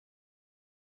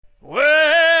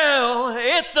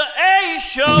It's the A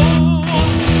Show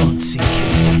on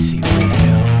CKCC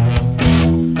Radio.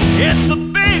 It's the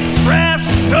big draft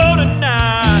show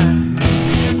tonight.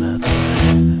 That's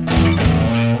right.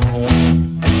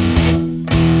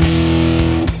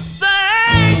 The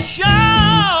A Show.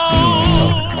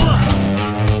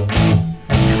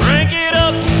 Crank it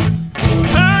up,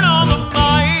 turn on the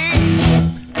mic.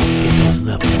 Get those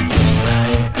levels just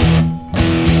right.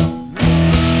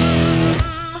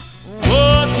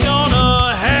 What's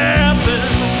gonna happen?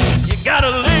 You gotta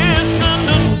listen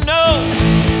to know.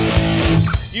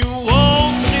 You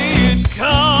won't see it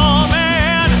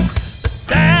coming, but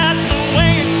that's the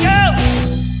way it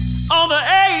goes on the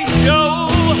A Show.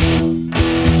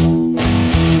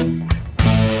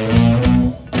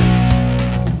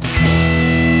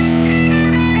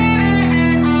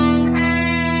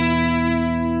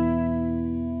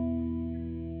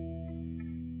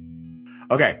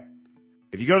 Okay,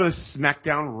 if you go to the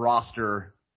SmackDown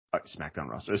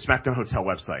Hotel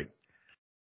website,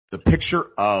 the picture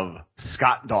of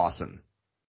Scott Dawson.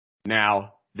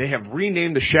 Now, they have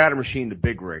renamed the Shatter Machine the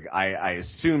Big Rig, I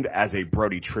assumed as a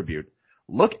Brody tribute.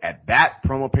 Look at that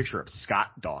promo picture of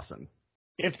Scott Dawson.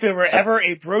 If there were ever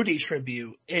a Brody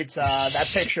tribute, it's that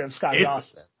picture of Scott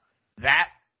Dawson. That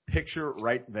picture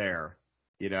right there,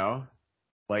 you know?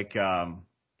 Like,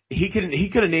 he could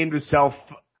have named himself,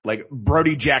 like,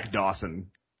 Brody Jack Dawson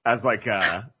as like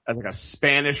a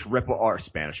Spanish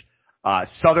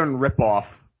Southern ripoff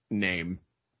name.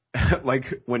 Like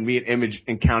when me and Image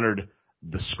encountered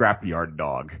the Scrapyard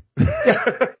Dog.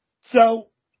 So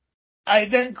I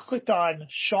then clicked on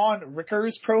Sean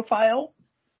Ricker's profile.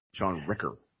 Sean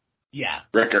Ricker. Yeah.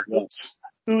 Ricker, yes.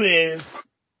 Who is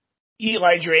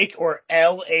Eli Drake or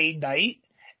L.A. Knight.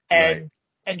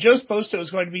 And Joe Sposto is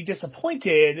going to be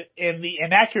disappointed in the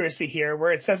inaccuracy here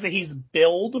where it says that he's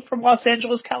billed from Los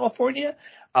Angeles, California,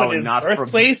 but his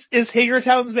birthplace is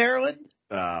Hagerstown, Maryland.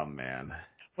 Oh, man.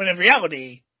 When in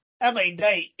reality, L.A.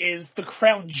 Knight is the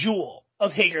crown jewel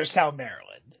of Hagerstown,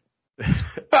 Maryland.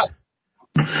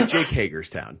 Jake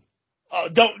Hagerstown. Oh,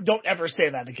 don't ever say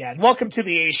that again. Welcome to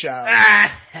the A Show.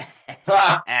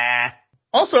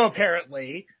 Also,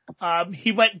 apparently,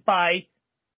 he went by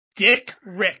Dick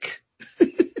Rick.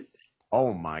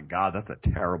 Oh my God, that's a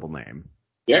terrible name.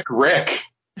 Dick Rick.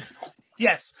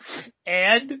 Yes,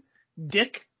 and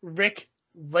Dick Rick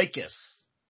Lakis.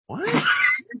 What?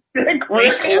 Dick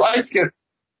Rick Lakis.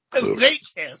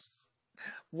 Lakis.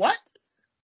 What?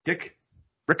 Dick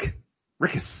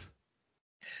Rickus.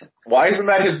 Why isn't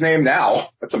that his name now?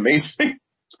 That's amazing.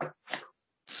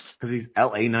 Because he's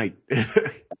L.A. Knight.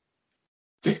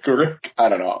 Dick Rick. I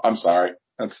don't know. I'm sorry.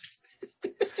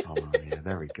 Oh yeah,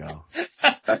 there we go.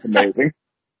 That's amazing.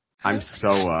 I'm so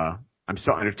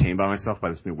entertained by myself by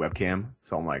this new webcam.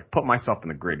 So I'm like, put myself in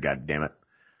the grid, god damn it.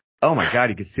 Oh my God,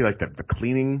 you can see like the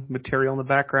cleaning material in the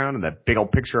background and that big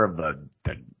old picture of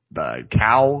the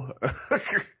cow.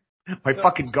 My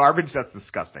fucking garbage, that's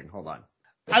disgusting. Hold on.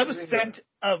 I was sent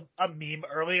a meme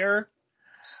earlier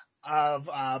of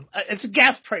it's a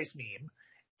gas price meme,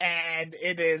 and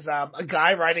it is a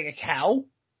guy riding a cow.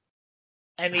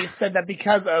 And he said that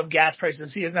because of gas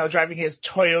prices, he is now driving his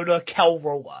Toyota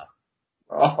Corolla.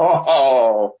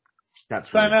 Oh,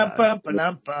 that's really bad.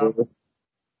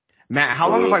 Matt, how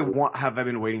long have I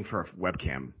been waiting for a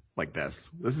webcam like this?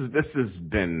 This has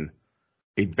been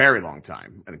a very long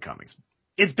time in the coming.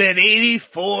 It's been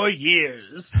 84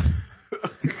 years.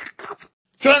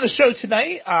 Joining the show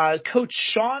tonight, Coach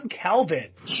Sean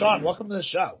Calvin. Sean, welcome to the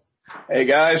show. Hey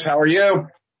guys, how are you?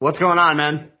 What's going on,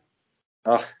 man?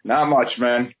 Not much,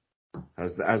 man.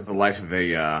 How's the life of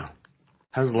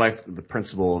the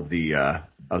principal of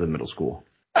the middle school?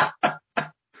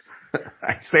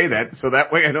 I say that so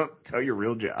that way I don't tell your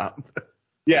real job.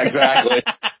 Yeah, exactly.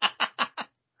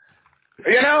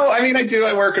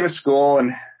 I work in a school,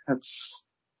 and it's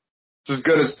as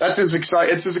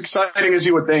exciting as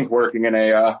you would think working in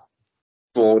a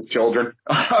school with children.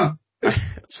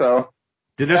 So,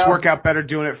 did this work out better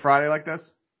doing it Friday like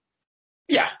this?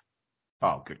 Yeah.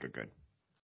 Oh, good.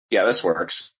 Yeah, this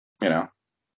works.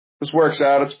 This works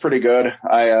out. It's pretty good.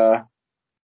 I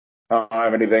don't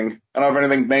have anything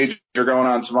major going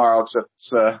on tomorrow.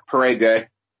 It's parade day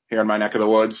here in my neck of the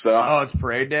woods. So. Oh, it's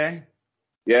parade day?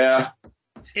 Yeah.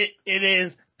 It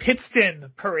is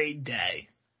Pittston Parade Day.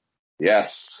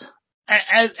 Yes.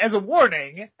 As a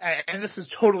warning, and this is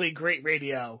totally great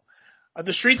radio,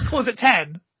 the streets close at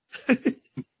 10.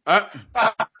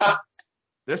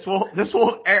 This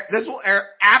will air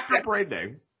after parade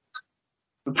day.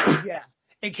 Yeah.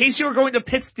 In case you were going to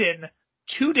Pittston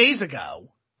 2 days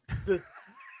ago,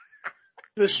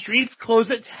 the streets close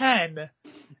at 10,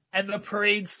 and the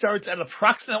parade starts at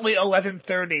approximately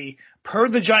 11:30 per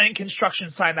the giant construction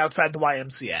sign outside the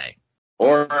YMCA.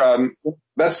 Or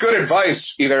that's good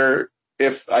advice. Either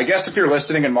if you're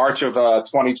listening in March of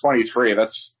 2023,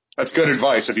 that's good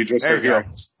advice if you just There are you here. go.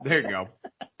 There you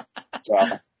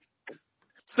go.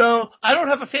 So I don't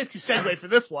have a fancy segue for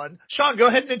this one. Sean, go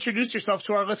ahead and introduce yourself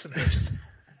to our listeners.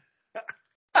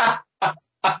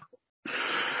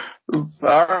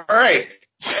 All right.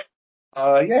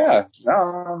 I'm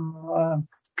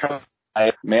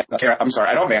sorry,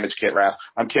 I don't manage Kit Raff.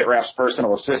 I'm Kit Raff's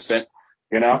personal assistant,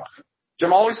 you know.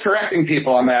 I'm always correcting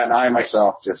people on that, and I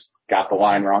myself just got the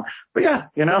line wrong. But yeah,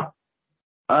 you know,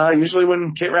 usually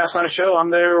when Kit Raff's on a show,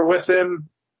 I'm there with him.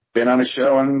 Been on a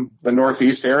show in the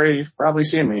Northeast area, you've probably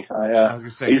seen me. I was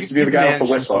gonna say, I used to be the guy with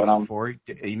the whistle. And before.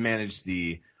 He managed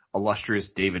the illustrious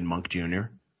David Monk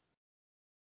Jr.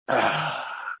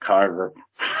 Carver.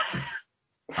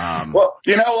 Well,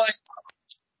 you know, like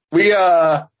we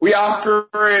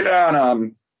operate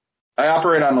on I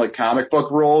operate on like comic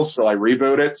book rules, so I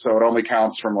reboot it, so it only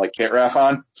counts from like Kit Raff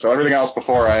on. So everything else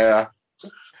before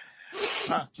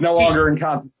it's no longer in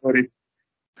continuity.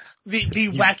 The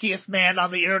wackiest man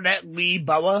on the internet, Lee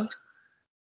Boa.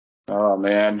 Oh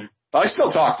man, I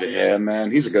still talk to him,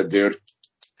 man. He's a good dude.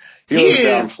 He lives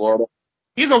down in Florida.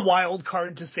 He's a wild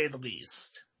card to say the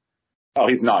least. Oh,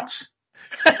 he's nuts.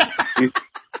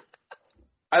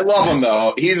 I love him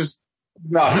though. He's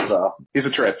nuts though. He's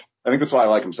a trip. I think that's why I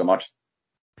like him so much.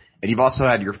 And you've also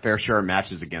had your fair share of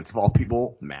matches against, of all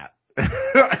people, Matt.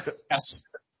 Yes.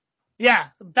 Yeah,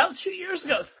 about 2 years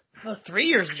ago, 3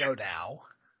 years ago now,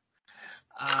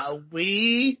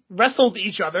 we wrestled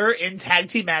each other in tag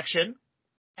team action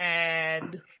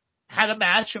and had a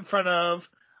match in front of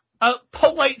a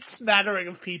polite smattering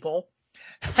of people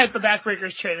at the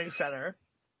Backbreakers Training Center.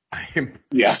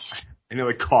 Yes. I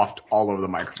nearly coughed all over the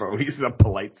microphone. He said a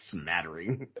polite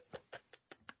smattering.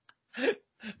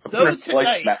 So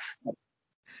tonight,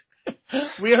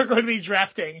 we are going to be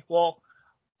drafting, well,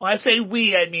 when I say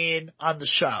we, I mean on the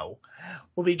show.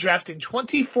 We'll be drafting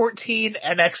 2014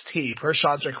 NXT per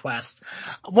Sean's request.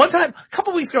 One time, a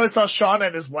couple weeks ago, I saw Sean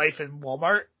and his wife in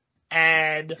Walmart,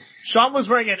 and Sean was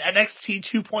wearing an NXT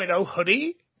 2.0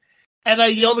 hoodie, and I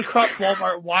yelled across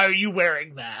Walmart, "Why are you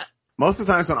wearing that?" Most of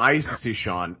the times when I used to see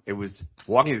Sean, it was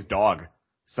walking his dog.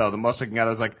 So the most I can get, I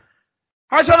was like,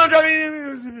 "Hi, Sean, I'm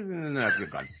driving." No,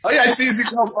 good God. Oh yeah, I see you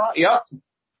go. Yep.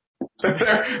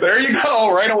 There you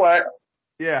go, right away.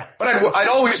 Yeah. But I'd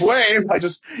always wave. It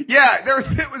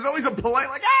was always a polite,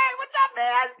 like, "Hey, what's up,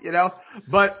 man?" You know?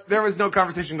 But there was no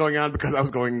conversation going on because I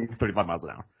was going 35 miles an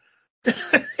hour.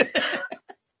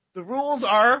 The rules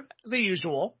are the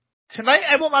usual. Tonight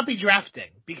I will not be drafting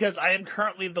because I am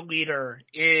currently the leader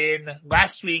in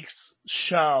last week's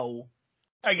show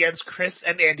against Chris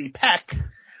and Andy Peck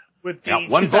with the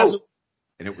one vote,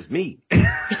 and it was me. I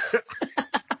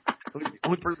was the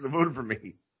only person who voted for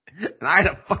me. And I had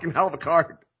a fucking hell of a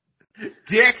card.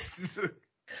 Dicks!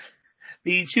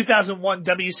 The 2001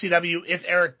 WCW If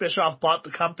Eric Bischoff Bought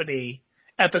the Company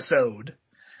episode.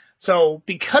 So,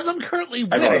 because I'm currently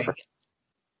winning...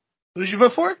 Who'd you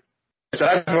vote for? I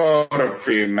said I voted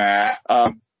for you, Matt.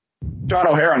 John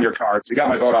O'Hare on your cards. You got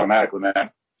my vote automatically,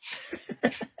 man.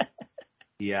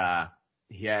 Yeah.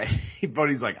 But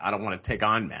he's like, I don't want to take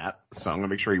on Matt, so I'm going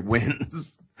to make sure he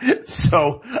wins.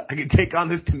 So I can take on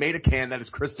this tomato can that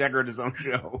is Chris Decker at his own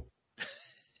show.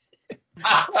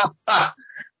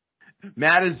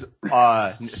 Matt is,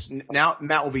 now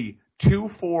Matt will be 2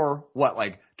 for,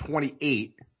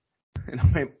 28, and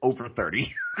I'm over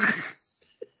 30.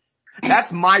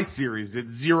 That's my series. It's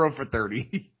 0 for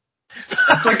 30.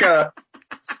 That's like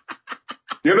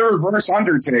you're the reverse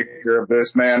Undertaker of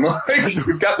this, man.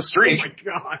 We've got the streak. Oh my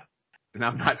God. And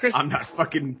I'm not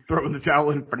fucking throwing the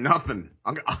towel in for nothing.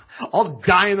 I'll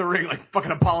die in the ring like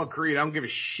fucking Apollo Creed. I don't give a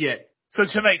shit. So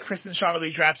tonight, Chris and Sean will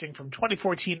be drafting from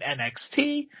 2014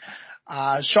 NXT.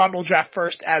 Sean will draft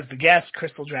first as the guest.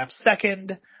 Chris will draft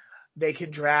second. They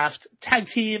can draft tag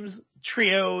teams,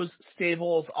 trios,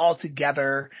 stables all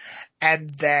together, and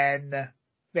then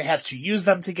they have to use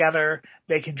them together.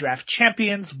 They can draft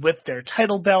champions with their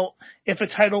title belt. If a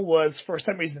title was for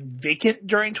some reason vacant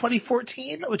during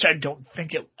 2014, which I don't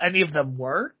think any of them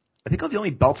were. I think all the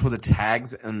only belts were the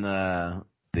tags and the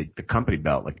company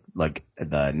belt. Like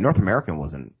the North American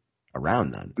wasn't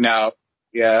around then. No.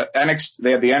 Yeah.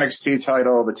 They had the NXT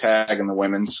title, the tag, and the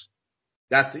women's.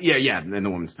 And the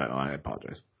women's title. I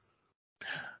apologize.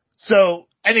 So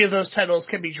any of those titles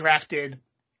can be drafted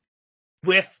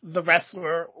with a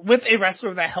wrestler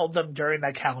that held them during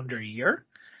that calendar year.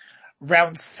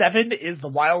 Round 7 is the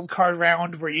wild card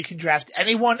round where you can draft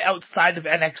anyone outside of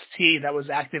NXT that was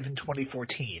active in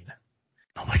 2014.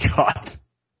 Oh my god.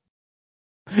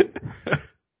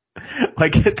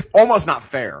 Like, it's almost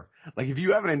not fair. Like, if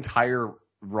you have an entire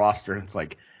roster, it's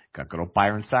like, got good old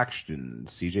Byron Saxton,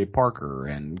 CJ Parker,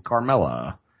 and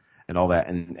Carmella, and all that,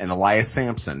 and Elias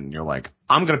Sampson, you're like,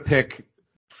 I'm gonna pick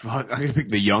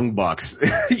the Young Bucks.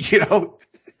 You know?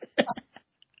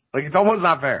 Like, it's almost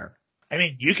not fair. I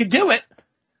mean, you can do it.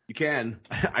 You can.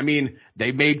 I mean,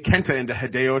 they made Kenta into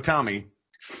Hideo Itami.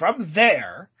 From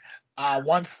there,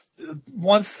 once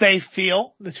they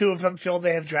feel, the two of them feel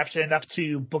they have drafted enough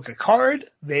to book a card,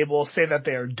 they will say that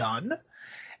they are done.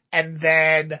 And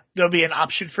then there'll be an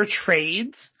option for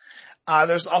trades.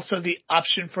 There's also the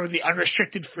option for the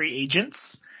unrestricted free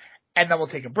agents. And then we'll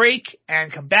take a break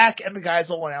and come back, and the guys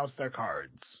will announce their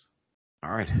cards.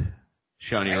 All right.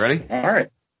 Sean, you ready? All right.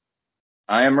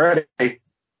 I am ready. All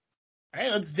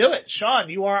right, let's do it. Sean,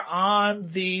 you are on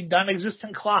the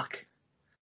non-existent clock.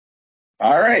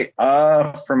 All right.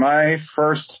 For my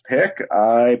first pick,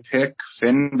 I pick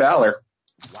Finn Balor.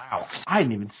 Wow. I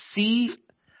didn't even see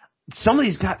some of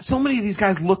these guys. So many of these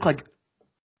guys look like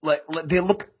they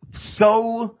look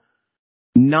so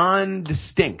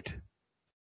non-distinct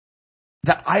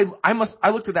that I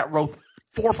looked at that row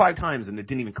 4 or 5 times and it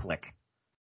didn't even click.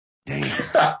 Damn.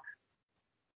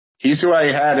 He's who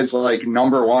I had as like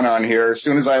number 1 on here. As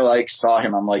soon as I saw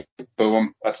him, I'm like,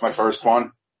 boom, that's my first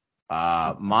one.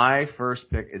 My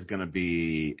first pick is going to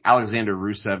be Alexander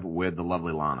Rusev with the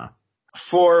lovely Lana.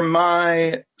 For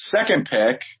my second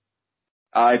pick,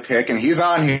 I pick, and he's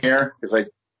on here because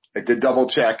I did double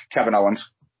check, Kevin Owens.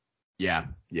 Yeah,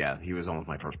 he was almost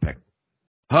my first pick.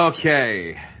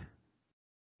 Okay.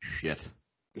 Shit.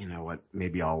 You know what?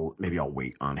 Maybe I'll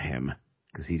wait on him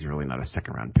because he's really not a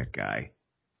second round pick guy.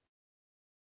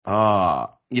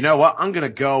 You know what? I'm gonna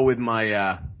go with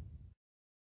my.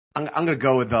 I'm gonna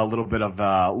go with a little bit of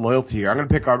loyalty here. I'm gonna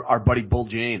pick our buddy Bull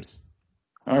James.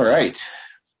 All right.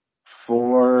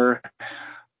 For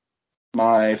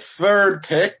my third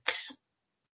pick,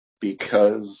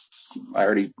 because I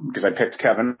picked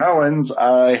Kevin Owens,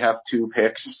 I have to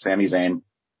pick Sami Zayn.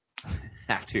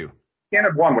 Have to. Can't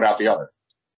have one without the other.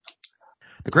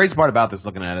 The crazy part about this,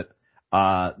 looking at it,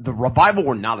 the Revival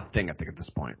were not a thing, I think, at this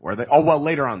point. Were they? Oh, well,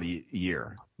 later on the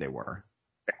year they were.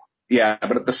 Yeah,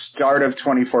 but at the start of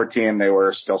 2014, they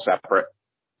were still separate.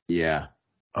 Yeah.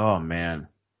 Oh, man.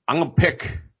 I'm going to pick.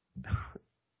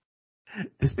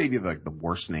 This may be like the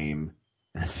worst name,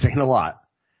 saying a lot,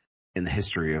 in the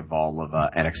history of all of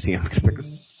NXT. I'm going to pick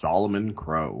Solomon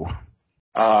Crow.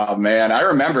 Oh, man. I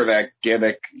remember that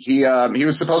gimmick. He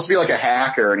was supposed to be like a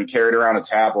hacker, and he carried around a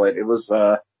tablet. It was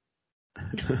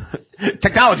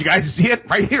technology, guys. You see it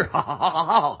right here.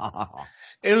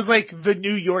 It was like the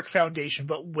New York Foundation,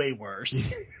 but way worse.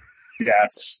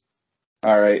 Yes.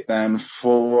 All right, then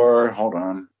hold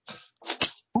on.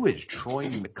 Who is Troy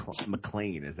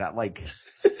McClain? Is that like...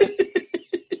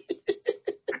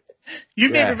 You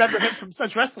may remember him from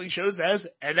such wrestling shows as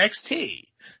NXT.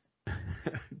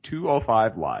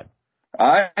 205 Live.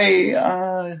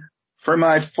 For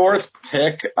my fourth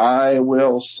pick, I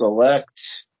will select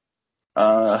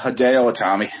Hideo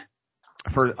Itami.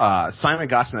 For Simon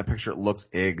Gotch in that picture, it looks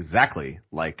exactly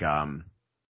like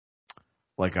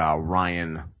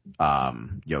Ryan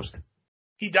Yost.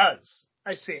 He does.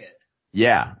 I see it.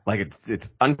 Yeah, like it's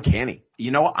uncanny.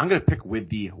 You know what? I'm gonna pick with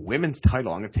the women's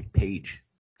title. I'm gonna take Paige.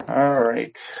 All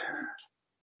right.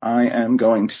 I am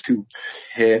going to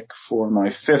pick for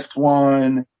my fifth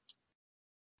one.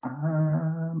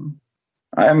 I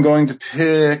am going to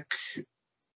pick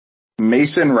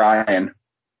Mason Ryan.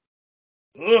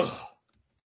 Ugh.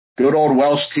 Good old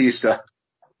Welsh Tista.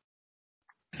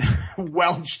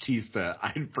 Welsh Tista.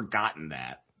 I'd forgotten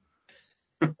that.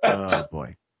 Oh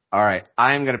boy. All right.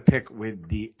 I am going to pick with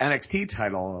the NXT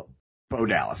title, Bo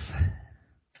Dallas.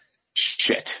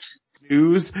 Shit.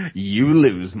 You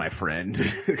lose, my friend.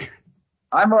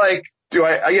 I'm like,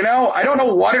 I don't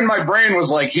know what in my brain was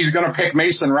like, he's going to pick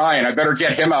Mason Ryan. I better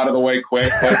get him out of the way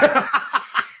quick. But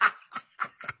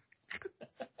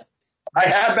I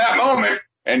had that moment,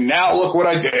 and now look what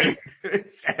I did.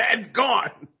 It's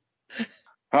gone.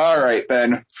 All right,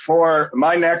 then. For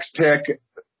my next pick,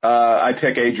 I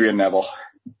pick Adrian Neville.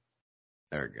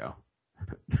 There we go.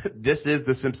 This is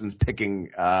The Simpsons picking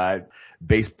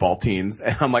baseball teams.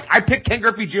 And I'm like, I picked Ken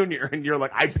Griffey Jr. And you're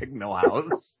like, I picked Millhouse.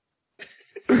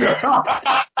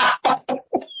 I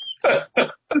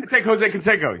take Jose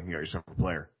Canseco. You got yourself a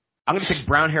player. I'm going to take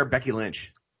brown hair Becky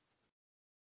Lynch.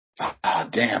 Ah,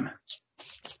 damn.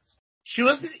 She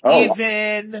wasn't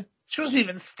even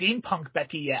steampunk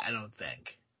Becky yet, I don't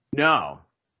think. No.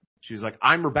 She was like,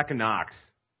 I'm Rebecca Knox.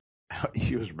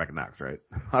 She was Rebecca Knox, right?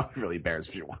 I'm really embarrassed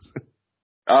if she wasn't.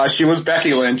 She was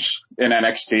Becky Lynch in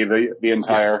NXT the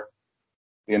entire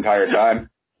time.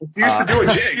 She used to do a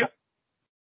jig.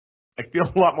 I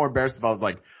feel a lot more embarrassed if I was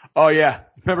like, oh yeah,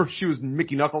 remember she was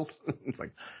Mickey Knuckles? It's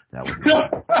like, that was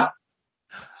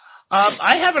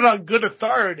I have it on good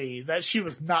authority that she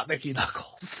was not Mickey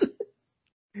Knuckles.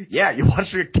 Yeah, you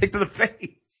watched her get kicked in the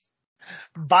face.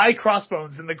 By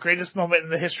Crossbones in the greatest moment in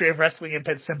the history of wrestling in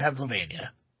Pittston,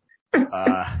 Pennsylvania.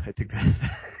 I think that,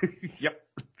 yep.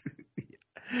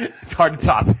 It's hard to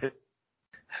top it.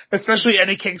 Especially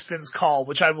Eddie Kingston's call,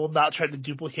 which I will not try to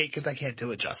duplicate because I can't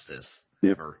do it justice.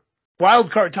 Never.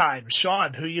 Wild card time.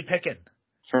 Sean, who you picking?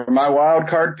 For my wild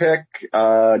card pick,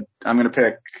 I'm going to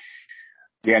pick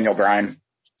Daniel Bryan.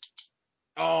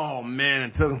 Oh man, in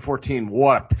 2014,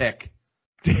 what a pick.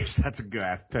 Dude, that's a good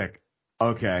ass pick.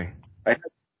 Okay. I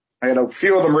had a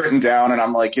few of them written down, and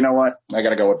I'm like, you know what? I got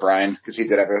to go with Bryan because he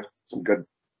did have some good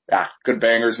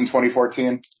bangers in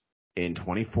 2014. In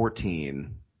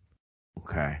 2014.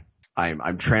 Okay.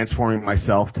 I'm transforming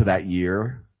myself to that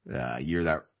year that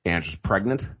Ange was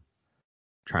pregnant.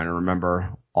 Trying to remember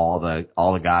all the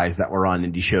guys that were on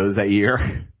indie shows that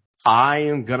year. I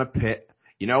am gonna pick.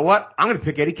 You know what? I'm gonna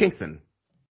pick Eddie Kingston.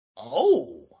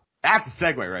 Oh, that's a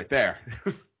segue right there.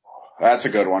 That's a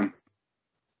good one.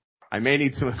 I may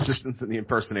need some assistance in the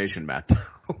impersonation, Matt.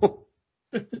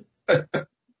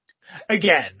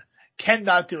 Again,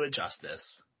 cannot do it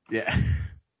justice. Yeah.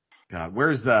 God,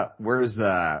 where's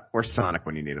Sonic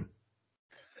when you need him?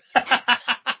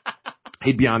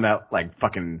 He'd be on that like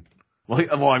fucking.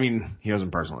 Well, I mean, he knows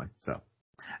him personally, so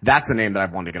that's a name that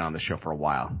I've wanted to get on the show for a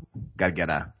while. Got to get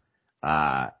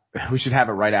we should have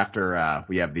it right after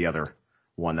we have the other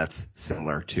one that's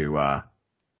similar to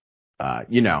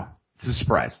it's a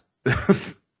surprise.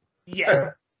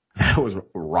 Yes. That was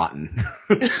rotten.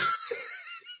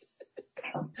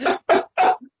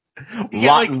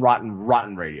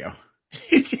 Rotten radio.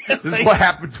 This is what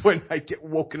happens when I get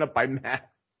woken up by Matt.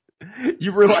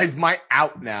 You realize my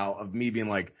out now of me being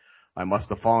like, I must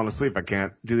have fallen asleep. I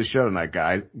can't do the show tonight,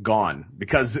 guys. Gone.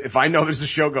 Because if I know there's a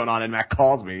show going on and Matt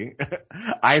calls me,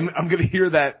 I'm going to hear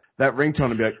that ringtone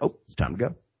and be like, oh, it's time to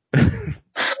go. A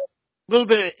little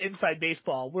bit of inside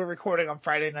baseball. We're recording on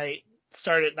Friday night,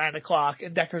 start at 9:00,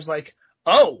 and Decker's like,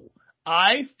 oh,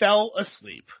 I fell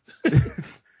asleep.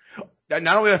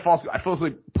 Not only did I fall asleep, I fell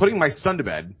asleep putting my son to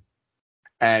bed.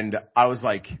 And I was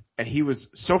like, and he was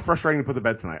so frustrating to put to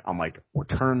bed tonight. I'm like, we're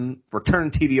turning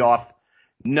TV off.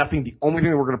 Nothing. The only thing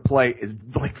that we're going to play is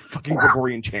like fucking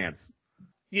Gregorian chants.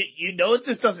 You know what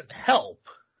this doesn't help?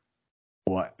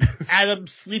 What?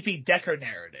 Adam's Sleepy Decker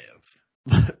narrative.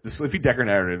 The Sleepy Decker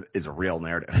narrative is a real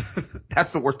narrative.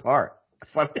 That's the worst part.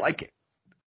 That's why I like it.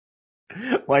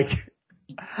 Like,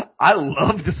 I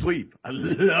love to sleep. I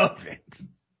love it.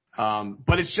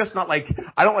 But it's just not like,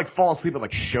 I don't like fall asleep at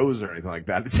like shows or anything like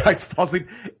that. It's, I fall asleep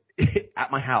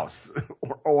at my house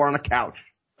or on a couch.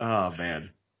 Oh man.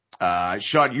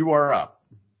 Sean, you are up.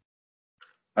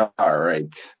 All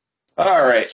right.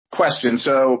 Question.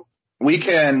 So we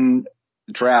can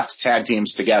draft tag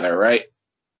teams together, right?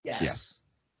 Yes.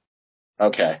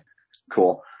 Okay.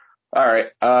 Cool. All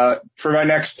right. For my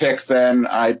next pick, then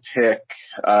I pick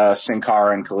Sin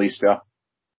Cara and Kalisto.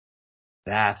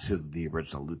 That's who the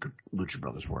original Lucha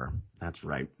Brothers were. That's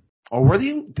right. Or were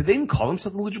they? Did they even call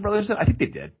themselves the Lucha Brothers? I think they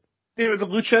did. They were the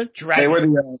Lucha Dragons. They were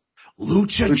the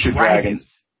Lucha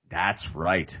Dragons. That's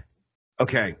right.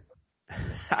 Okay.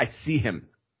 I see him.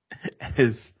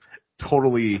 His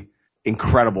totally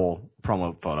incredible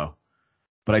promo photo.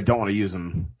 But I don't want to use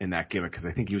him in that gimmick because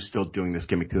I think he was still doing this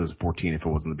gimmick 2014 if it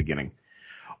wasn't the beginning.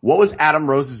 What was Adam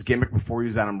Rose's gimmick before he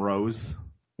was Adam Rose?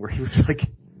 Where he was like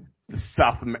the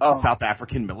South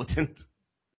African militant?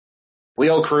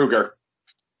 Leo Kruger.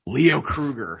 But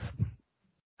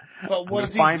what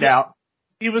does he find out?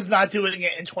 He was not doing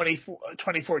it in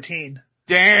 2014.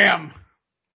 Damn.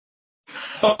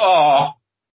 Oh.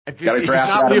 If he's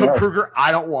not Leo Kruger,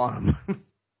 I don't want him.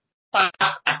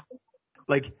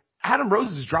 Like, Adam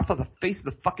Rose is dropped off the face of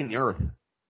the fucking earth.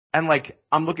 And like,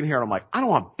 I'm looking here and I'm like, I don't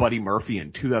want Buddy Murphy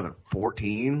in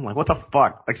 2014. Like, what the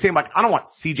fuck? Like, saying like, I don't want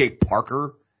CJ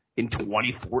Parker in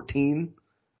 2014.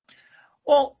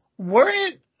 Well,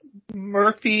 weren't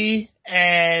Murphy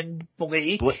and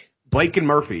Blake and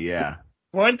Murphy, yeah.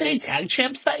 Weren't they tag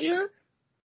champs that year?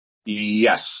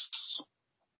 Yes.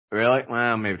 Really?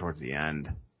 Well, maybe towards the end.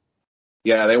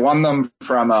 Yeah, they won them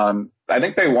from, I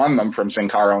think they won them from Sin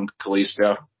Cara and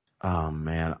Kalisto. Oh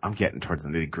man, I'm getting towards the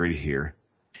nitty gritty here.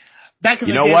 Back in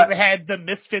the day, they had the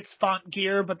Misfits font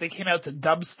gear, but they came out to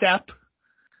dubstep.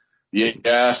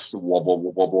 Yes. Whoop, whoop,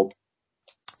 whoop, whoop, whoop.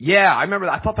 Yeah, I remember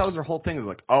that. I thought that was their whole thing. It was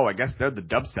like, oh, I guess they're the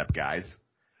dubstep guys.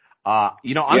 I'm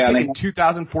thinking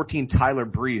 2014 Tyler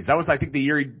Breeze. That was, I think, the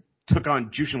year he took on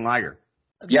Jushin Liger.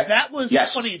 Yeah. That was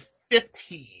Yes.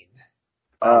 2015.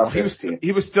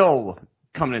 He was still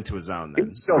coming into his own then. He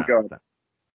was still good.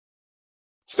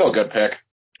 Still a good pick.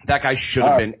 That guy should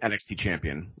have been NXT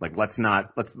champion. Like, let's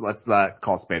not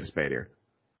call spade a spade here.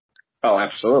 Oh,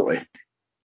 absolutely.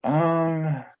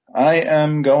 I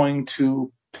am going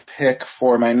to pick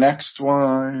for my next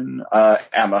one,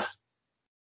 Emma.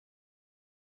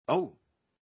 Oh,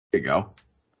 there you go.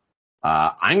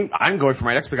 I'm going for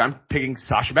my next pick. I'm picking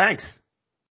Sasha Banks.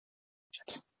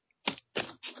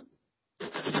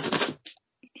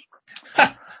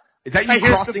 Is that you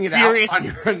crossing it out on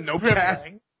your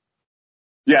notepad?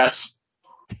 Yes.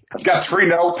 I've got 3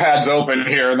 notepads open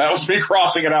here, and that was me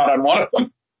crossing it out on one of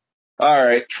them. All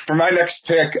right. For my next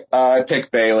pick, I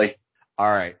pick Bayley.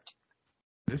 All right.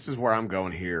 This is where I'm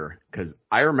going here, because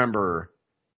I remember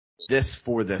this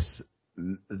for this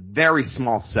very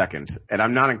small second, and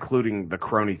I'm not including the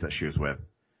cronies that she was with.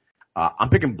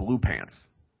 I'm picking Blue Pants.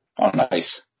 Oh,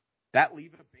 nice. That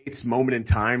Leave It a Bates moment in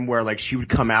time where, like, she would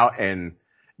come out and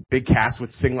Big Cass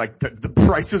would sing, like, the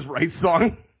Price is Right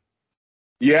song.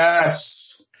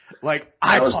 Yes. Like,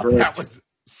 I thought that was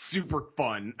super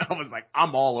fun. I was like,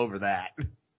 I'm all over that.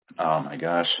 Oh, my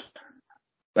gosh.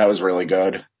 That was really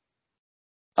good.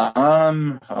 Oh,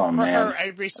 man.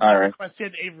 I recently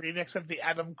requested a remix of the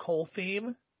Adam Cole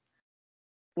theme,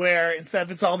 where instead of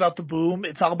It's All About the Boom,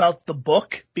 it's all about the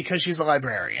book, because she's a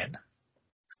librarian.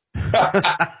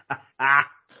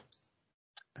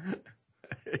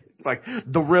 It's like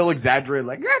the real exaggerated,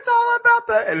 like, it's all about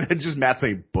that, and it's just Matt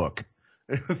saying book.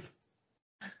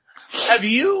 Have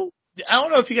you, I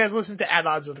don't know if you guys listen to At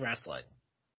Odds with Wrestling.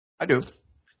 I do.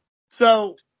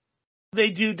 So, they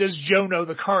do Does Joe Know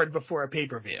the Card before a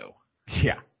pay-per-view.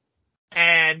 Yeah.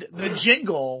 And the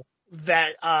jingle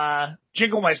that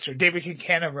Jinglemeister, David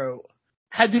Kincannon, wrote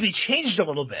had to be changed a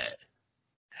little bit.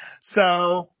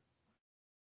 So,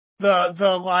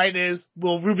 the line is,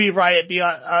 will Ruby Riott be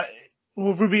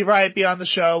on the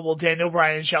show? Will Daniel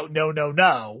Bryan shout no, no,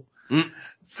 no? Mm.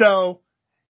 So,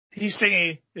 he's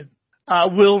singing,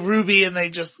 will Ruby, and they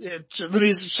just, the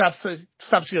music stops,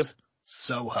 he goes,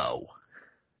 Soho.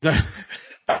 And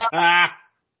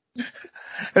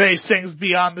then he sings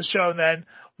Beyond the Show, and then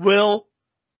Will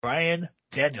Bryan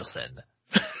Danielson.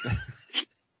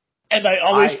 And I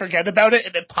always forget about it,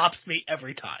 and it pops me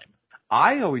every time.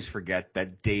 I always forget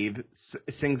that Dave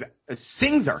sings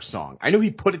our song. I know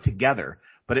he put it together,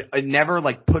 but it never,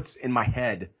 like, puts in my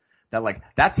head that, like,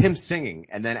 that's him singing.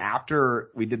 And then after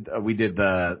we did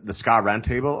the ska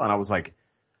roundtable, and I was like,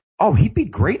 oh, he'd be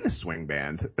great in a swing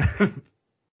band.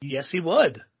 Yes, he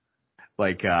would.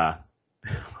 Like,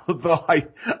 although I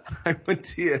went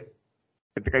to you,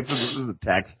 I think I said this was a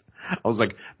text. I was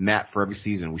like, Matt, for every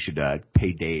season we should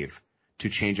pay Dave to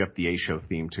change up the A-Show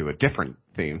theme to a different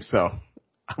theme. So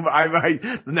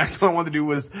the next one I wanted to do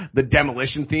was the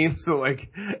Demolition theme. So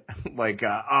like,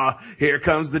 here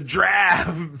comes the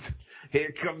draft.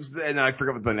 Here comes and I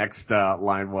forgot what the next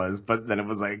line was, but then it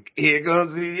was like, here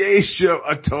comes the A-Show,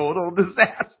 a total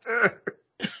disaster.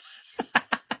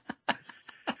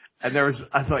 And there was,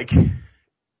 I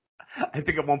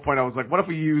think at one point I was like, what if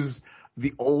we use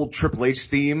the old Triple H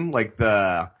theme, like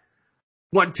the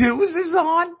 1, 2 is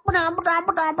on, do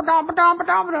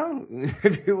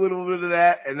a little bit of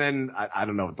that, and then I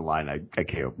don't know what the line I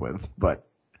came up with, but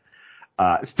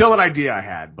still an idea I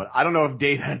had, but I don't know if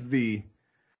Dave has the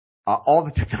all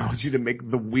the technology to make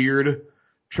the weird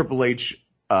Triple H.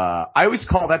 I always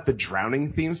call that the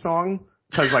drowning theme song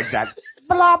because like that.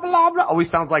 Blah, blah, blah. Always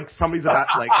sounds like somebody's about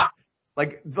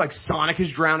like Sonic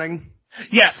is drowning.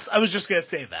 Yes, I was just gonna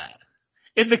say that.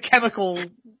 In the chemical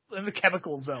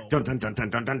zone. Dun dun dun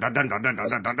dun dun dun dun dun dun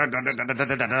dun dun dun dun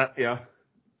dun dun dun. Yeah.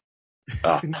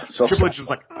 So Triple H is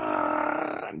like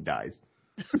and dies.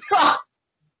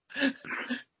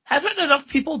 Haven't enough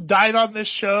people died on this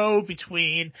show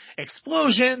between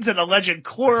explosions and alleged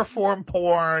chloroform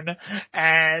porn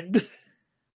and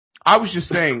I was just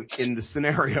saying, in the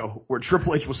scenario where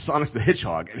Triple H was Sonic the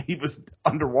Hedgehog and he was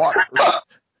underwater.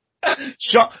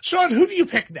 Sean, who do you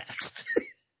pick next?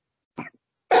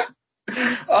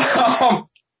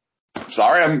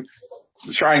 Sorry, I'm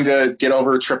trying to get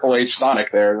over Triple H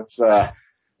Sonic there. It's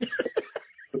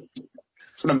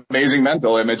an amazing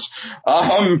mental image.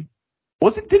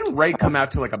 Didn't Ray come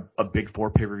out to like a Big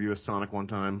Four pay-per-view of Sonic one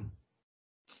time?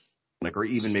 Like, or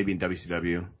even maybe in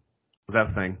WCW? Was that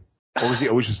a thing? Or was he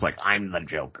always just like, I'm the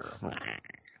Joker? All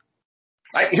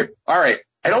right.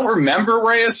 I don't remember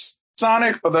Ray as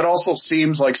Sonic, but that also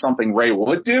seems like something Ray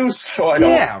would do, so I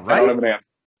don't have an answer.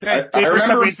 They, for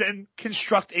some reason,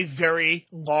 construct a very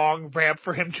long ramp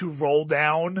for him to roll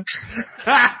down.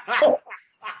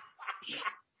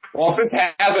 Well, if this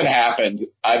hasn't happened,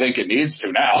 I think it needs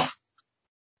to now.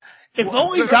 If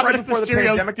only right Dominic before the Mysterio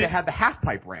pandemic, they had the half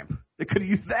pipe ramp. They could have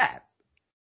used that.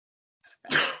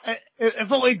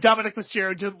 If only Dominic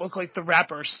Mysterio didn't look like the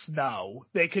rapper Snow,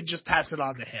 they could just pass it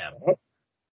on to him.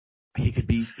 He could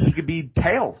be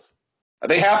Tails.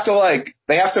 They have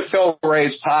to fill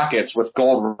Ray's pockets with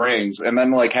gold rings and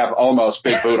then like have almost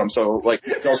big boot him so like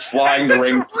it goes flying the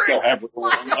ring still have the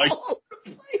ring. Like,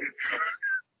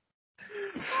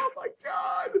 oh my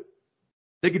god.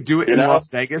 They could do it in Las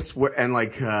Vegas and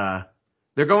like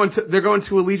they're going to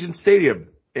Allegiant Stadium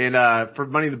in for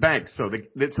Money in the Bank, so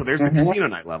there's the casino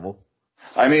night level.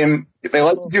 I mean, if they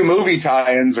like to do movie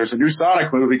tie-ins, there's a new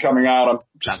Sonic movie coming out. I'm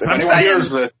just if anyone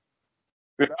hears it.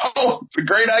 Oh, it's a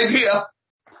great idea.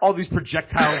 All these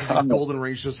projectiles and golden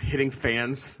rings just hitting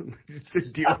fans to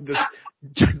deal with this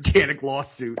gigantic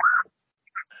lawsuit.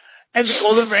 And the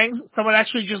golden rings, someone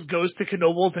actually just goes to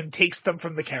Knoebels and takes them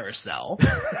from the carousel.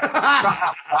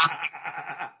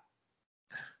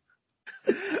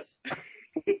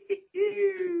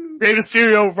 Rey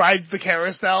Mysterio rides the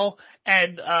carousel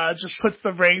and just puts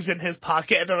the rings in his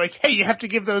pocket, and they're like, hey, you have to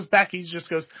give those back. He just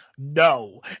goes,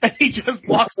 no. And he just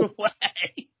walks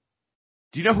away.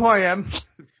 Do you know who I am?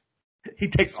 He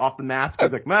takes off the mask.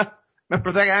 He's like, man,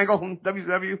 remember that angle from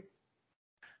WCW?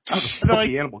 I'm a like,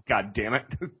 animal, God damn it.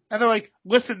 And they're like,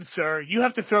 listen, sir, you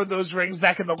have to throw those rings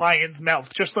back in the lion's mouth,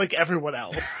 just like everyone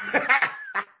else.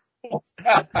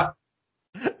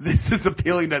 This is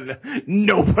appealing to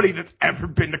nobody that's ever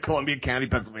been to Columbia County,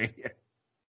 Pennsylvania.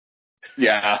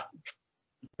 Yeah.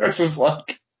 This is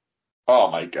like, oh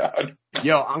my God.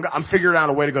 Yo, I'm figuring out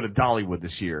a way to go to Dollywood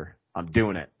this year. I'm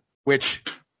doing it. Which,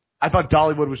 I thought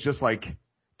Dollywood was just like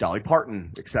Dolly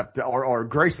Parton, except, or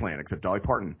Graceland, except Dolly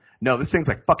Parton. No, this thing's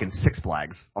like fucking Six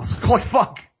Flags. I was like, holy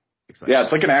fuck. Yeah,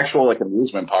 it's like an actual like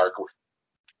amusement park.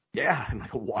 Yeah, and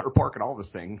like a water park and all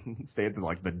this thing. Stay at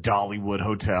like the Dollywood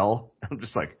Hotel. I'm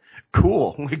just like,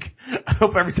 cool. Like, I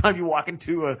hope every time you walk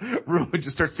into a room, it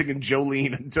just starts singing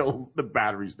Jolene until the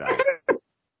batteries die.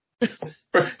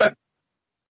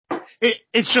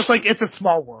 It's just like It's a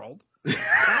Small World.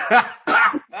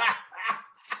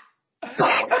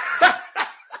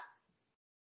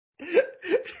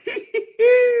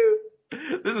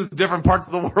 This is different parts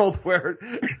of the world where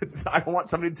I want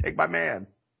somebody to take my man.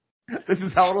 This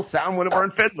is how it'll sound when we're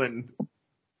in Finland.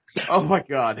 Oh my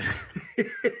God.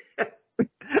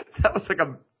 That was like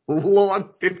a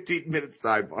long 15-minute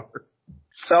sidebar.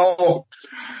 So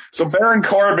Baron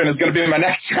Corbin is going to be my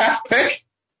next draft pick.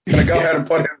 I'm going to go ahead and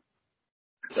put him.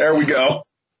 There we go.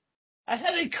 I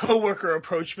had a coworker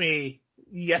approach me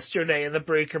yesterday in the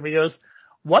break room. He goes,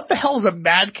 what the hell is a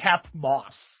Madcap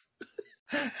Moss?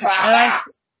 and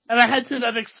I had to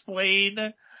then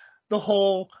explain the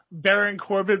whole Baron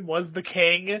Corbin was the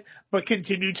king, but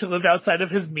continued to live outside of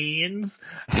his means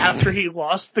after he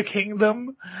lost the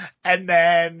kingdom. And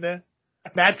then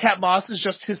Madcap Moss is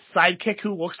just his sidekick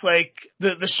who looks like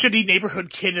the shitty neighborhood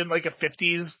kid in like a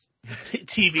 50s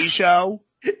TV show.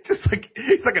 Just like,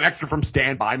 he's like an extra from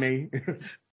Stand By Me.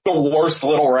 The worst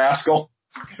little rascal.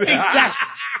 Exactly.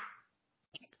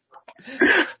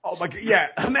 Oh my God. Yeah.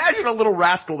 Imagine a little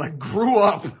rascal that grew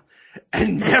up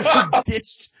and never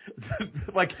ditched,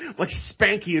 like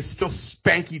Spanky is still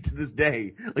Spanky to this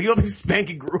day. Like, you don't think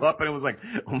Spanky grew up and it was like,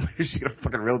 oh my God, she got a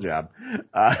fucking real job.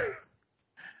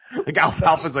 Like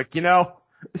Alfalfa's like, you know,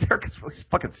 this haircut's really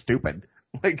fucking stupid.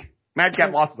 Like,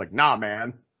 Madcap Moss is like, nah,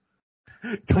 man.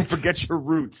 Don't forget your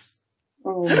roots.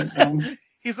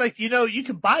 He's like, you know, you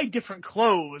can buy different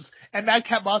clothes. And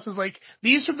Madcap Moss is like,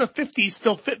 these from the 50s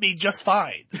still fit me just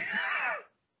fine. You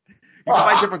can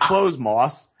buy different clothes,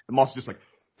 Moss. And Moss is just like,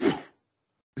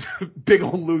 big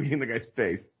old loogie in the guy's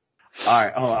face.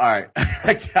 Alright.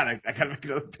 I gotta make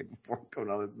another pick before we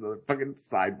go on this another fucking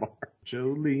sidebar.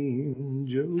 Jolene.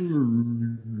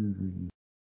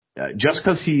 Just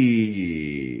cause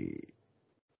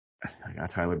I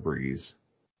got Tyler Breeze.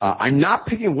 I'm not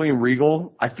picking William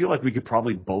Regal. I feel like we could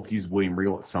probably both use William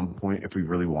Regal at some point if we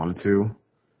really wanted to.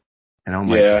 And I'm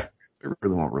like, I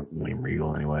really want William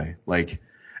Regal anyway. Like,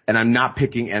 and I'm not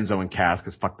picking Enzo and Cass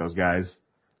because fuck those guys.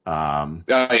 And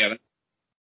I'm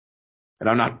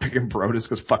not picking Brodus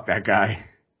because fuck that guy.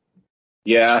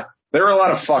 Yeah, there were a lot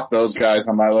of fuck those guys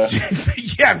on my list.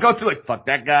 Yeah, go through like fuck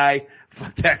that guy,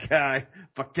 fuck that guy,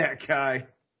 fuck that guy.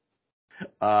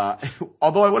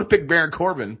 Although I would have picked Baron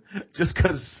Corbin just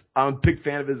because I'm a big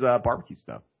fan of his barbecue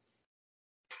stuff.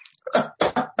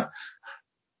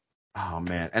 Oh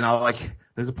man, and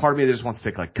there's a part of me that just wants to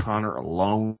take like Connor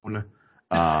alone.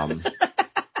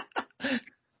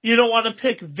 You don't want to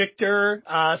pick Victor,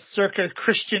 circa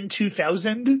Christian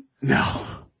 2000?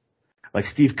 No, like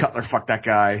Steve Cutler, fuck that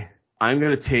guy. I'm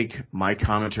gonna take my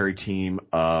commentary team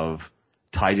of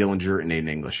Ty Dillinger and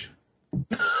Aiden English.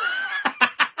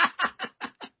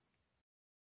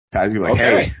 Ty's gonna be like, Okay.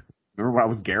 hey, remember when I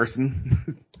was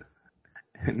Garrison?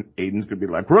 And Aiden's gonna be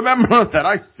like, remember that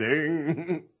I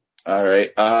sing. All right.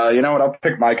 You know what? I'll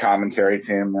pick my commentary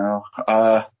team now.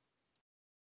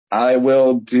 I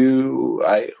will do.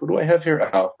 Who do I have here?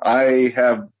 Oh, I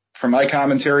have for my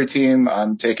commentary team.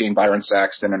 I'm taking Byron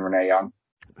Saxton and Renee Young.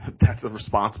 That's a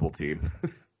responsible team.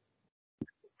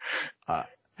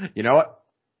 You know what?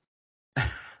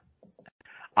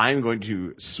 I'm going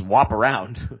to swap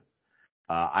around.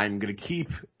 I'm going to keep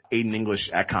Aiden English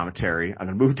at commentary. I'm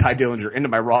going to move Ty Dillinger into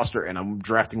my roster, and I'm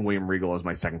drafting William Regal as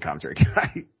my second commentary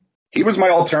guy. He was my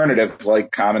alternative,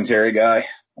 like, commentary guy.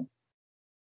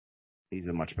 He's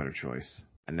a much better choice.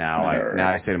 And now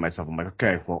I say to myself, I'm like,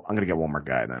 okay, well, I'm going to get one more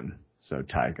guy then. So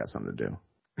Ty's got something to do.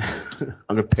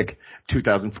 I'm going to pick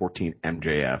 2014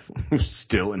 MJF, who's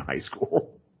still in high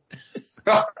school.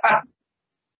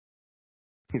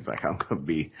 He's like, I'm going to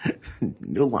be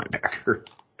middle linebacker.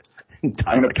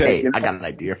 Ty's like, hey, I got an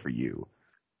idea for you.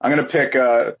 I'm going to pick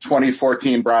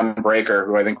 2014 Braun Breaker,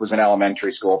 who I think was in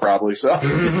elementary school probably. So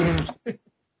I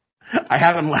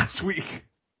had him last week.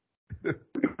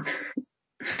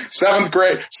 Seventh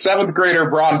grader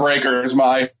Braun Breaker is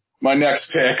my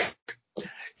next pick.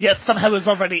 Yes, somehow is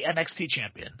already NXT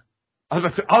champion. I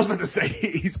was about to say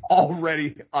he's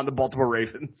already on the Baltimore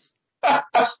Ravens.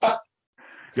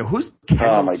 Yo, who's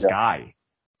Kendall Sky?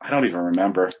 I don't even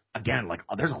remember. Again, like,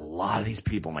 there's a lot of these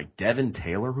people. I'm like, Devin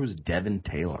Taylor? Who's Devin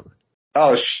Taylor?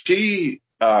 Oh, she,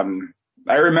 I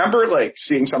remember, like,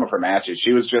 seeing some of her matches.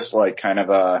 She was just, like, kind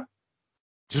of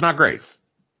She's not great.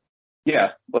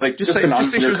 Yeah, like, just say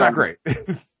she was not great.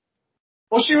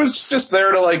 Well, she was just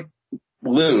there to, like,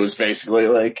 lose, basically.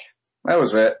 Like, that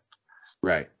was it.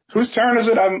 Right. Whose turn is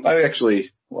it? I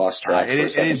actually lost track. It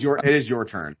is your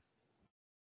turn.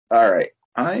 All right.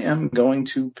 I am going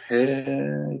to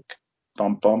pick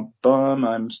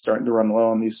I'm starting to run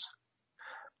low on these.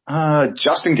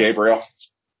 Justin Gabriel.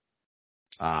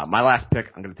 My last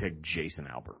pick, I'm going to take Jason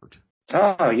Albert.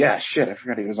 Oh, yeah, shit. I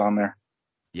forgot he was on there.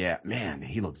 Yeah, man,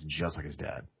 he looks just like his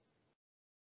dad.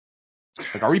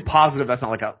 Like, are we positive that's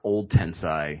not like an old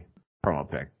Tensai promo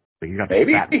pic? Like, he's got the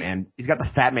fat man. He's got the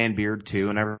fat man beard too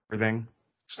and everything.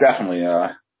 It's definitely,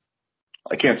 I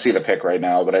can't see the pic right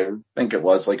now, but I think it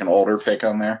was like an older pic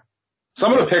on there.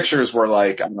 Some of the pictures were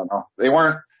like, I don't know, they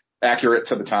weren't accurate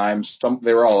to the times.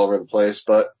 They were all over the place,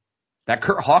 but that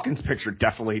Kurt Hawkins picture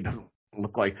definitely doesn't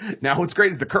look like. Now, what's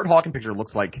great is the Kurt Hawkins picture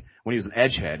looks like when he was an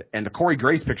Edgehead, and the Corey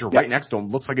Grace picture right next to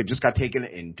him looks like it just got taken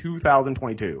in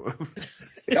 2022.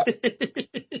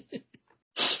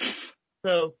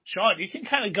 So, Sean, you can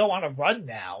kind of go on a run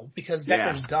now because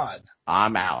Decker's done.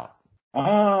 I'm out.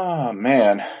 Oh,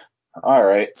 man. All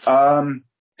right.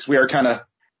 'Cause we're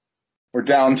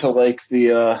down to like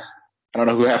the, I don't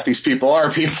know who half these people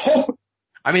are, people.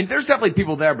 I mean, there's definitely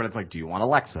people there, but it's like, do you want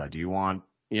Alexa? Do you want,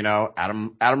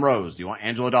 Adam Rose? Do you want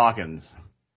Angela Dawkins?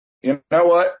 You know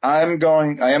what? I am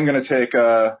going to take,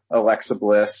 Alexa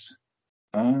Bliss.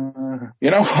 You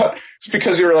know what? It's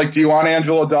because you were like, do you want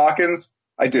Angela Dawkins?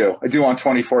 I do. I do want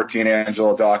 2014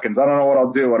 Angela Dawkins. I don't know what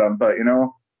I'll do with him, but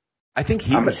I think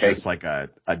he was just like a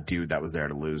dude that was there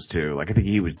to lose too. Like, I think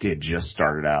he had just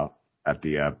started out at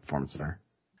the Performance Center.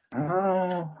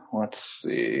 Let's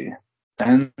see.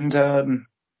 And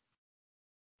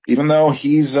even though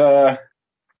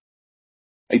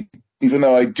even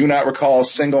though I do not recall a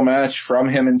single match from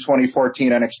him in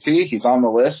 2014 NXT, he's on the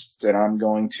list, and I'm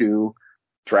going to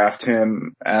draft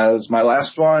him as my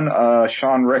last one,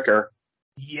 Sean Ricker.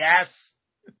 Yes.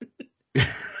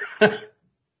 That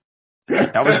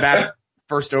was Matt's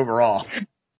first overall.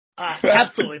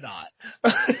 Absolutely not.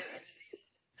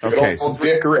 Okay.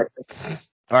 Dick Rick.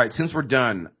 All right, since we're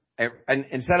done, and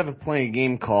instead of playing a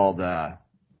game called You're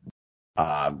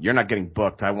Not Getting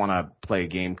Booked, I want to play a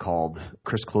game called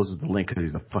Chris Closes the Link because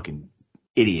he's a fucking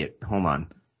idiot. Hold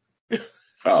on.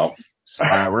 Oh.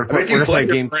 We're gonna play a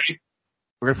game.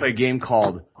 We're gonna play a game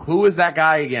called Who is That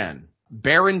Guy Again?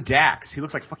 Baron Dax. He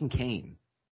looks like fucking Kane.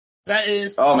 That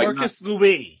is Marcus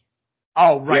Louis.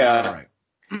 Oh, right. Yeah. Right.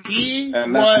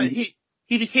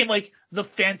 He became like the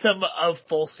Phantom of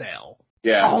Full Sail.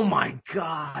 Yeah. Oh my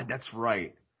God, that's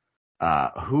right.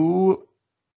 Who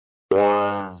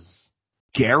was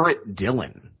Garrett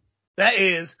Dillon? That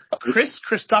is Chris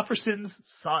Christopherson's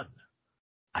son.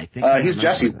 I think he's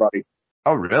Jesse's buddy.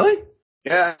 Oh, really?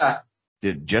 Yeah,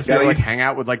 Did Jesse Yeah, like hang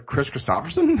out with like Chris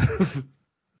Christopherson?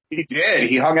 he did.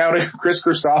 He hung out at Chris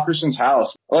Christopherson's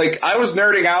house. Like, I was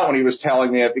nerding out when he was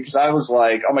telling me it because I was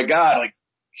like, oh my God, like,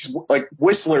 he's like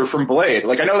Whistler from Blade.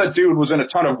 Like, I know that dude was in a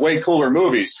ton of way cooler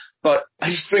movies, but I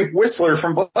just think Whistler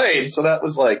from Blade. So that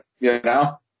was like, you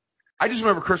know. I just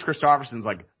remember Chris Christopherson's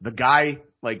like the guy,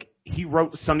 like he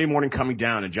wrote Sunday Morning Coming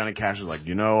Down, and Johnny Cash was like,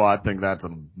 I think that's a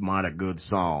mighty good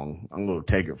song. I'm going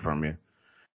to take it from you.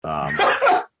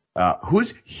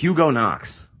 Who's Hugo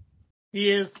Knox? He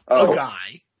is Oh. a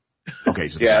guy. Okay,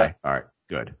 he's just a Yeah. guy. All right,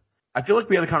 good. I feel like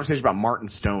we had a conversation about Martin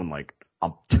Stone like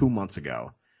 2 months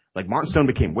ago. Like Martin Stone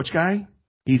became which guy?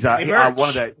 He's Danny Birch.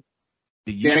 one of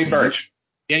the Danny Birch.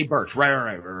 Danny Birch.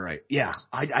 Right. Yeah,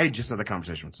 I just had the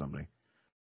conversation with somebody.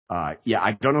 Yeah,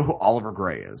 I don't know who Oliver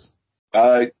Gray is.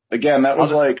 Again, that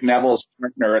was like Neville's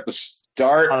partner at the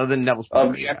start Other than Neville's of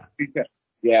partner, the yeah.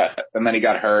 Yeah, and then he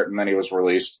got hurt, and then he was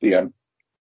released at the end.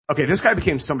 Okay, this guy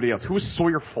became somebody else. Who was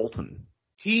Sawyer Fulton?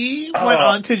 He went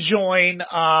on to join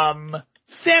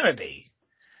Sanity,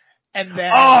 and then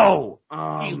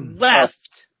he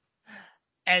left,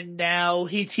 and now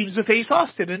he teams with Ace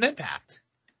Austin in Impact.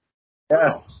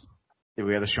 Yes. Yeah,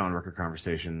 we had the Sean Ricker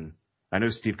conversation. I know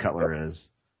Steve Cutler is.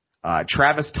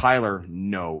 Travis Tyler,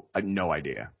 no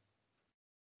idea.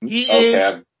 He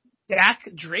Okay. is Dak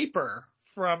Draper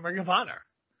from Ring of Honor.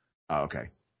 Oh, okay.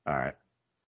 All right.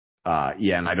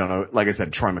 Yeah, and I don't know. Like I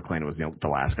said, Troy McClane was the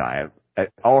last guy.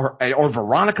 Or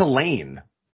Veronica Lane.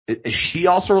 Is she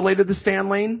also related to Stan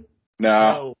Lane?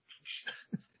 No.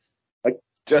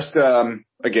 Just,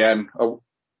 again,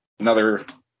 another,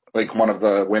 like one of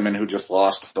the women who just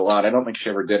lost a lot. I don't think she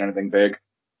ever did anything big.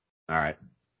 All right.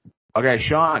 Okay,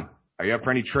 Sean, are you up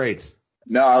for any trades?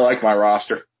 No, I like my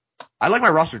roster. I like my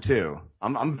roster too.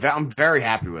 I'm very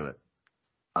happy with it.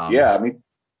 Yeah, I mean,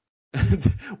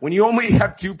 when you only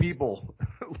have two people,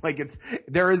 like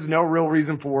there is no real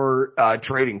reason for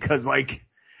trading because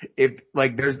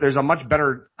there's a much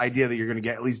better idea that you're going to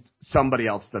get at least somebody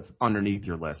else that's underneath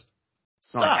your list.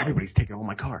 It's not like everybody's taking all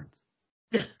my cards.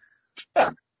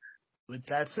 With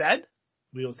that said,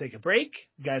 we will take a break.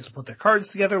 You guys will put their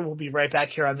cards together. We'll be right back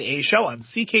here on the A Show on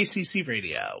CKCC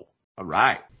Radio. All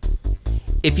right.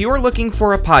 If you're looking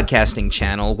for a podcasting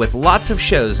channel with lots of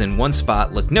shows in one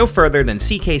spot, look no further than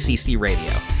CKCC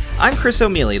Radio. I'm Chris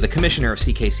O'Mealy, the commissioner of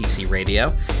CKCC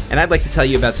Radio, and I'd like to tell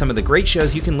you about some of the great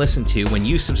shows you can listen to when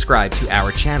you subscribe to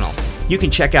our channel. You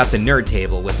can check out the Nerd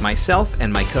Table with myself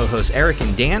and my co-hosts Eric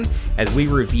and Dan as we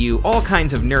review all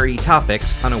kinds of nerdy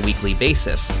topics on a weekly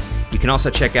basis. You can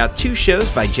also check out two shows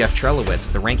by Jeff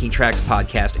Trelowitz, the Ranking Tracks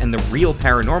podcast and the Real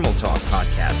Paranormal Talk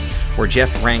podcast, where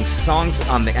Jeff ranks songs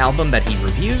on the album that he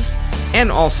reviews and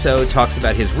also talks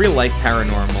about his real-life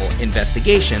paranormal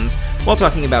investigations while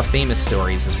talking about famous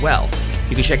stories as well.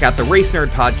 You can check out the Race Nerd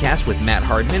podcast with Matt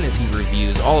Hardman as he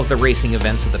reviews all of the racing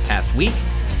events of the past week.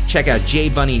 Check out Jay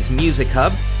Bunny's Music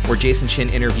Hub, where Jason Chin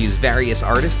interviews various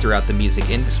artists throughout the music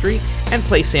industry and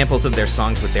plays samples of their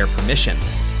songs with their permission.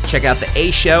 Check out The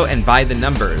A Show and By the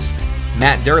Numbers.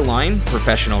 Matt Derline,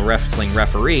 professional wrestling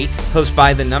referee, hosts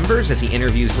By the Numbers as he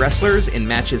interviews wrestlers in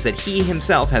matches that he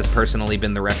himself has personally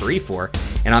been the referee for.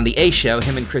 And on The A Show,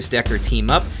 him and Chris Decker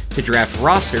team up to draft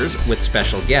rosters with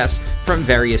special guests from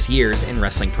various years in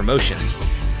wrestling promotions.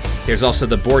 There's also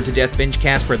the Bored to Death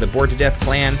Bingecast, where the Bored to Death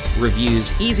clan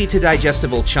reviews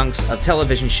easy-to-digestible chunks of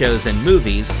television shows and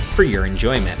movies for your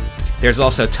enjoyment. There's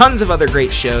also tons of other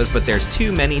great shows, but there's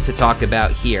too many to talk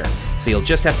about here. So you'll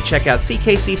just have to check out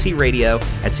CKCC Radio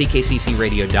at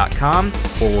ckccradio.com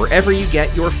or wherever you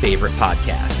get your favorite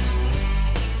podcasts.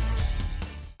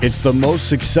 It's the most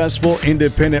successful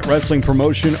independent wrestling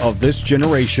promotion of this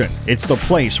generation. It's the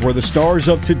place where the stars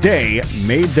of today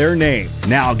made their name.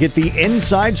 Now get the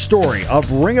inside story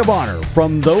of Ring of Honor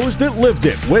from those that lived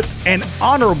it with an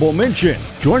honorable mention.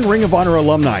 Join Ring of Honor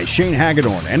alumni Shane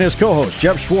Hagedorn and his co-host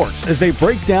Jeff Schwartz as they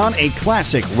break down a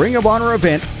classic Ring of Honor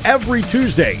event every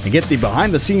Tuesday and get the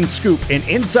behind-the-scenes scoop and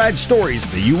inside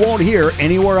stories that you won't hear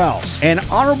anywhere else. An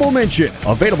honorable mention,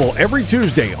 available every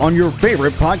Tuesday on your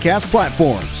favorite podcast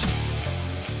platforms.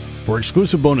 For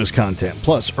exclusive bonus content,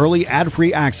 plus early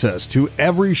ad-free access to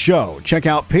every show, check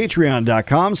out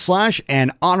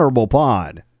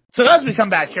patreon.com/anhonorablepod. So as we come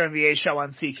back here on the A Show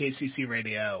on CKCC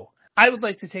Radio, I would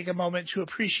like to take a moment to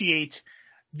appreciate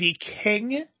the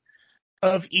king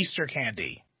of Easter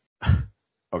candy.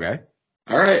 Okay.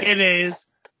 all right. It is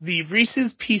the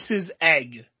Reese's Pieces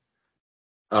egg.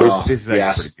 Oh, This is actually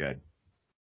yes. pretty good.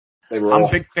 They I'm roll.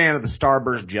 a big fan of the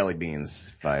Starburst jelly beans,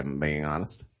 if I'm being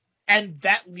honest. And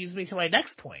that leads me to my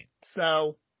next point.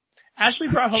 So Ashley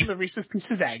brought home the Reese's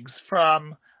Pieces eggs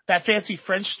from that fancy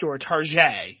French store,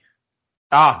 Target.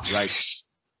 Ah, right.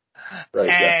 Right.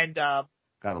 Yes. And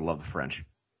Gotta love the French.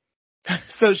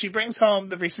 so she brings home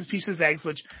the Reese's Pieces eggs,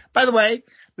 which, by the way,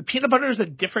 the peanut butter is a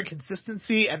different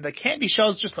consistency, and the candy shell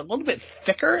is just a little bit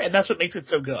thicker, and that's what makes it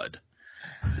so good.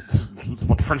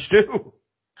 What the French do.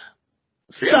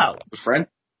 So, The French,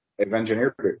 they've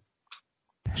engineered it.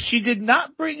 she did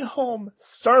not bring home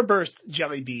Starburst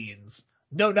jelly beans.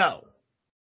 No.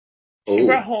 She Ooh.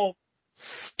 brought home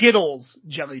Skittles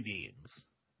jelly beans.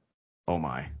 Oh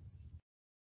my.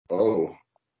 Oh.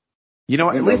 You know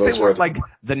what? I At didn't know least they those weren't were- like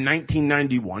the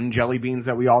 1991 jelly beans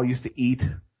that we all used to eat.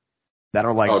 That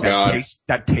are like Oh, God.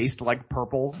 that taste like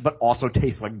purple, but also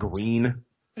taste like green.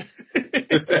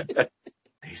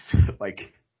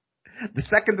 Like the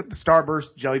second that the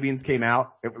Starburst jelly beans came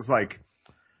out, it was like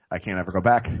I can't ever go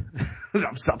back.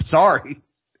 I'm sorry. If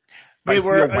I They see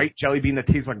were a white jelly bean that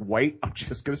tastes like white, I'm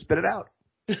just gonna spit it out.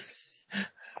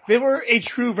 They were a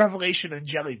true revelation in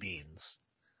jelly beans.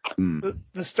 Mm.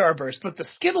 The Starburst, but the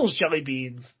Skittles jelly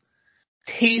beans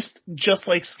taste just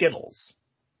like Skittles.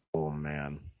 Oh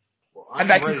man, And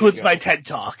that concludes my TED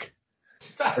Talk.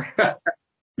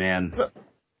 man.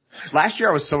 Last year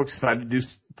I was so excited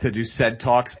to do said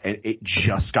talks, and it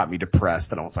just got me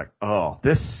depressed. And I was like, "Oh,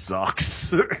 this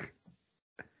sucks."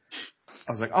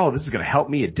 I was like, "Oh, this is gonna help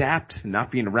me adapt, not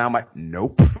being around my."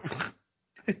 Nope.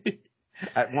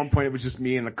 At one point, it was just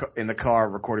me in the car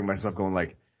recording myself, going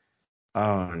like, "Oh,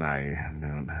 and I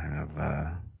don't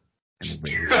have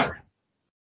anybody here."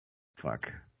 Fuck.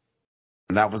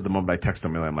 And that was the moment I texted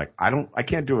Amelia. I'm like, I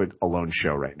can't do an alone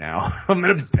show right now. I'm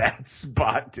in a bad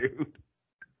spot, dude.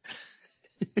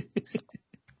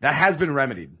 That has been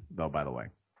remedied, though, by the way.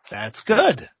 That's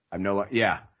good. I'm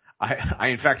I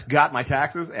in fact got my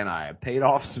taxes and I paid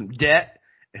off some debt.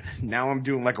 And now I'm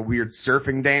doing like a weird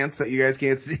surfing dance that you guys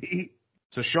can't see.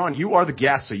 So Sean, you are the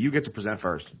guest, so you get to present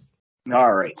first.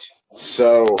 All right.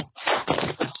 So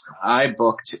I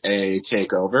booked a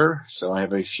takeover, so I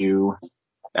have a few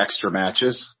extra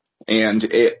matches, and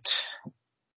it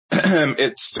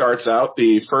starts out,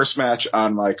 the first match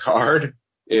on my card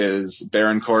is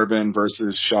Baron Corbin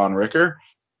versus Sean Ricker,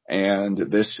 and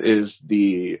this is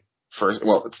the first,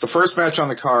 well, it's the first match on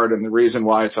the card, and the reason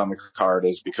why it's on the card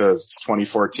is because it's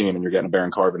 2014 and you're getting a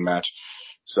Baron Corbin match.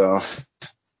 So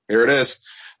here it is.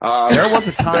 There was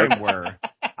a time where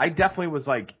I definitely was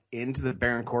like into the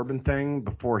Baron Corbin thing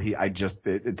before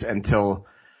it's until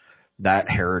that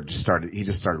hair he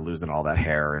just started losing all that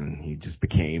hair, and he just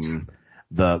became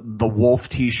the wolf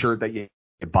t-shirt that you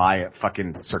buy at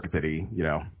fucking Circuit City, you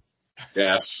know.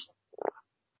 Yes.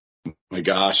 Oh my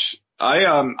gosh.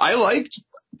 I liked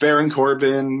Baron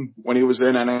Corbin when he was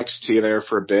in NXT there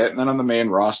for a bit, and then on the main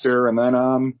roster, and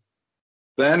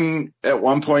then at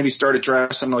one point he started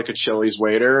dressing like a Chili's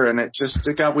waiter, and it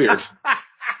got weird.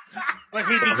 When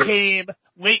he became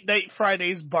Late Night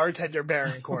Fridays bartender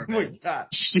Baron Corbin. Oh my God.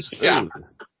 Yeah.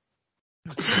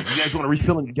 You guys want to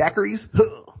refill in your daiquiris?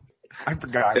 I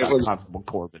forgot about Constable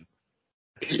Corbin.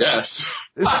 Yes.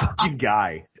 This fucking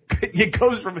guy. He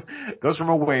goes from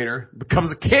a waiter,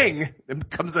 becomes a king, then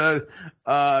becomes a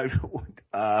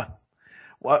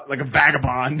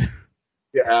vagabond,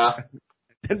 Yeah.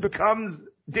 then becomes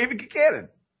David Buchanan.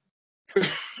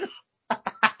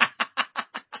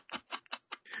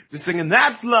 Just singing,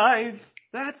 "That's life,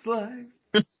 that's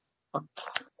life."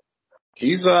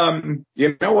 He's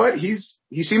you know what? He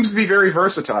seems to be very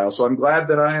versatile, so I'm glad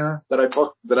that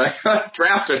I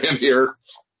drafted him here.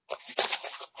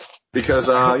 Because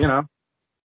you know,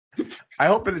 I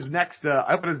hope in his next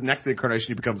incarnation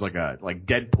he becomes like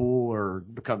Deadpool, or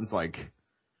becomes like,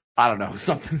 I don't know,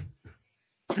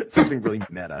 something really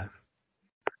meta.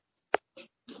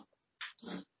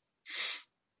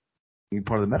 Being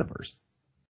part of the metaverse.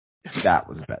 That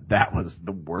was bad. That was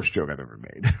the worst joke I've ever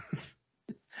made.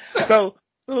 So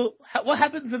what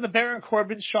happens in the Baron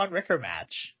Corbin Sean Ricker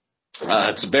match?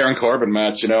 it's a Baron Corbin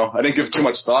match. You know, I didn't give too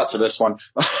much thought to this one.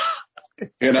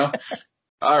 You know.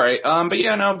 All right. But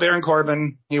yeah, no, Baron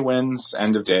Corbin, he wins.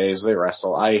 End of days. They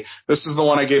wrestle. This is the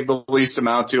one I gave the least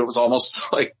amount to. It was almost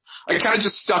like I kind of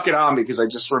just stuck it on because I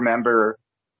just remember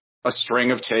a string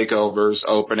of takeovers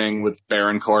opening with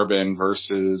Baron Corbin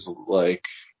versus like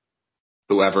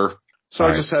whoever. So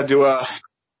I just had to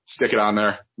stick it on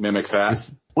there, mimic that.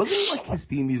 Wasn't like his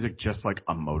theme music just like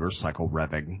a motorcycle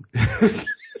revving?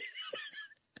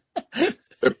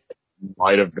 It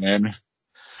might have been.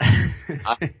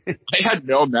 I had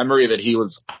no memory that he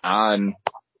was on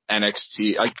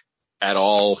NXT like at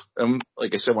all. And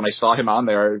like I said, when I saw him on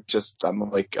there, I'm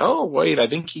like, oh wait, I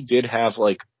think he did have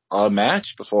like a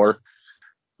match before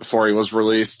he was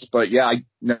released. But yeah,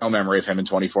 no memory of him in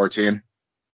 2014.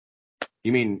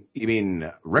 You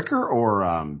mean Ricker or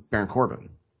Baron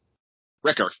Corbin?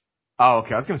 Ricker. Oh,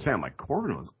 okay. I was gonna say, I'm like,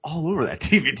 Corbin was all over that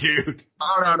TV, dude.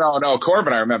 Oh, no.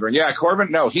 Corbin, I remember. Yeah,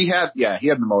 Corbin. No, he had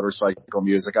the motorcycle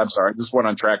music. I'm sorry, I just went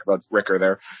on track about Ricker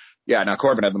there. Yeah, no,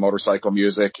 Corbin had the motorcycle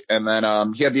music, and then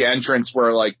he had the entrance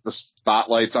where like the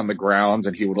spotlights on the ground,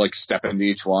 and he would like step into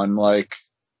each one, like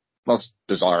most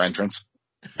bizarre entrance.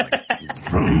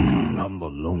 I'm the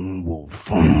lone wolf.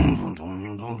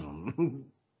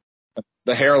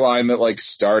 The hairline that like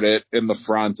started in the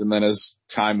front, and then as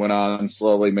time went on,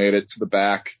 slowly made it to the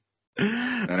back. Oh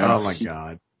my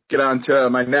god! Get on to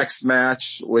my next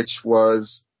match, which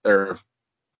was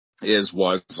is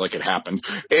for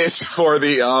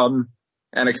the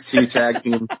NXT Tag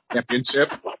Team Championship,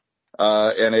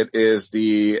 and it is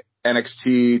the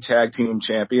NXT Tag Team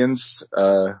Champions,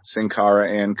 Sin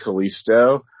Cara and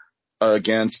Kalisto,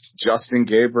 against Justin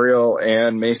Gabriel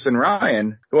and Mason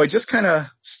Ryan, who I just kind of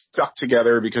stuck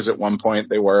together because at one point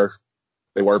they were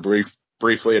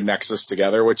briefly a Nexus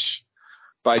together, which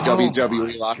by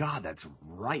WWE. Oh my god, that's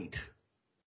right.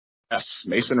 Yes,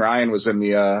 Mason Ryan was in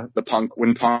the Punk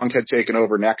when Punk had taken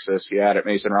over Nexus. He added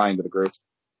Mason Ryan to the group.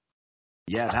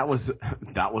 Yeah, that was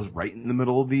right in the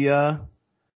middle of the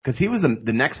because he was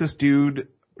the Nexus dude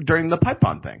during the pipe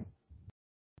bomb thing.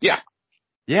 Yeah.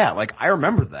 Yeah, like I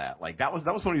remember that. Like that was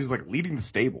when he was like leading the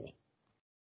stable.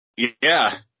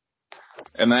 Yeah.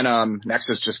 And then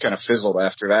Nexus just kind of fizzled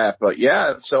after that. But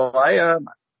yeah, so I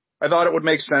thought it would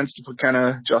make sense to put kind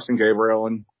of Justin Gabriel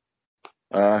and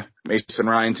Mason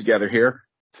Ryan together here.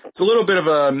 It's a little bit of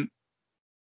a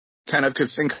kind of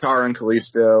because Sin Cara and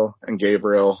Kalisto and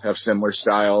Gabriel have similar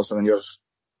styles, and then you have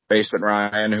Mason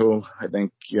Ryan, who I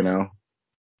think,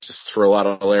 just threw a lot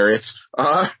of lariats.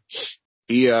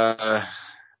 He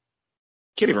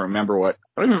can't even remember I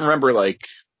don't even remember like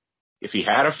if he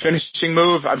had a finishing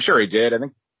move. I'm sure he did. I'm sure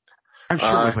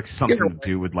it was like something to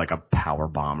do with like a power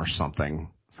bomb or something.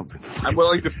 I'm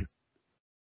willing to.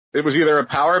 It was either a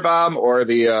power bomb or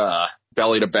the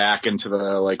belly to back into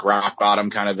the like rock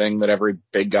bottom kind of thing that every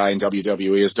big guy in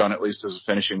WWE has done at least as a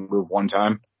finishing move one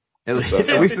time. At least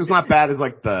it's not bad as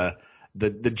like the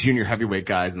junior heavyweight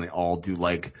guys, and they all do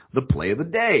like the play of the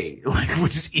day, like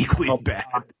which is equally bad.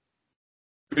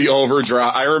 The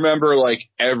overdrive. I remember like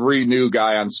every new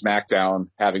guy on SmackDown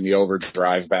having the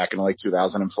overdrive back in like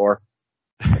 2004.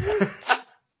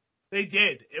 They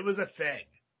did. It was a thing.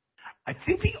 I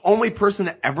think the only person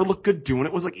that ever looked good doing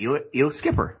it was like Elix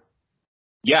Skipper.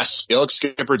 Yes, Elix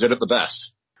Skipper did it the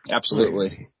best. Absolutely.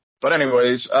 Right. But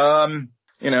anyways,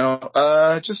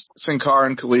 just Sin Cara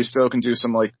and Kalisto can do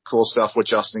some like cool stuff with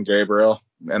Justin Gabriel,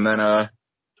 and then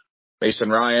Mason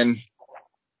Ryan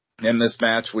in this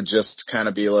match would just kind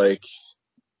of be like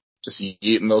just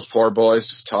eating those poor boys,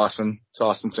 just tossing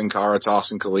Sin Cara,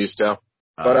 tossing Kalisto.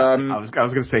 But I was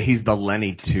gonna say he's the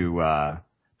Lenny to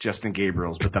Justin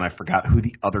Gabriel's, but then I forgot who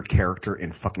the other character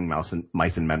in fucking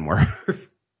Mice and Men were.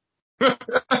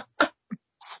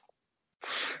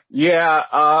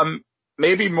 Yeah,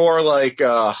 maybe more like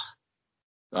I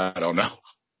don't know.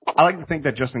 I like to think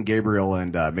that Justin Gabriel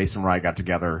and Mason Ryan got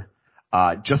together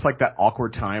just like that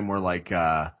awkward time where like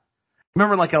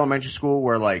remember like elementary school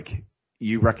where like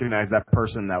you recognize that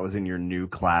person that was in your new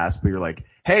class, but you're like,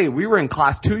 hey, we were in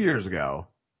class 2 years ago.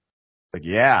 Like,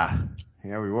 yeah,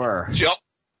 we were. Yep.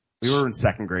 We were in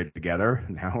second grade together,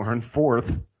 and now we're in fourth.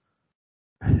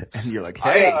 And you're like,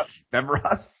 hey, remember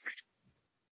us?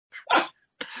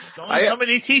 Only so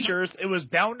many teachers, it was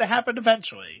bound to happen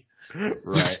eventually.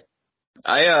 Right.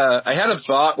 I had a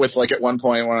thought with like at one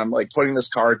point when I'm like putting this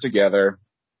card together,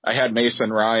 I had Mason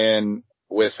Ryan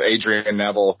with Adrian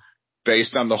Neville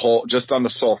based on just on the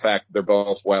sole fact that they're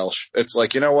both Welsh. It's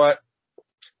like, you know what?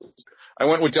 I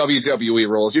went with WWE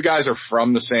rules. You guys are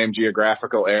from the same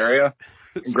geographical area.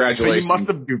 Congratulations. So you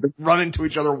must have run into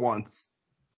each other once.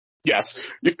 Yes.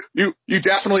 You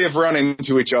definitely have run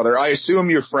into each other. I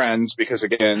assume you're friends because,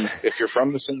 again, if you're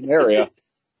from the same area,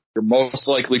 you're most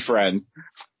likely friend.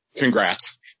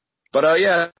 Congrats. But,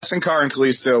 yeah, Sin Cara and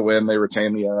Kalisto win. They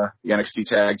retain the NXT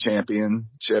Tag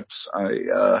Championships.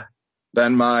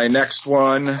 Then my next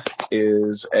one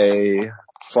is a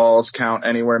Falls Count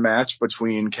Anywhere match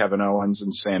between Kevin Owens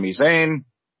and Sami Zayn.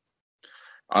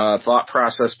 Thought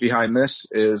process behind this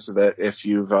is that if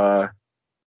you've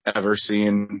ever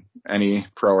seen any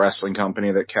pro wrestling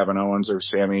company that Kevin Owens or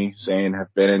Sami Zayn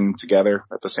have been in together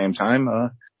at the same time,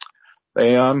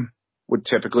 they would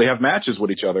typically have matches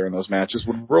with each other, and those matches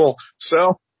would rule.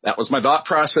 So that was my thought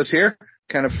process here.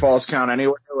 Kind of Falls Count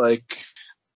Anywhere. Like,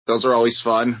 those are always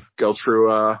fun. Go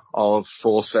through all of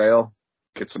Full Sail,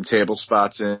 get some table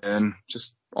spots in,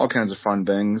 just all kinds of fun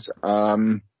things.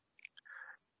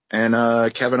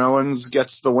 And Kevin Owens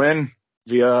gets the win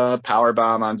via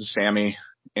powerbomb onto Sammy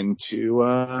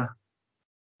into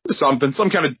something, some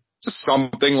kind of just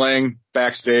something laying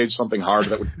backstage, something hard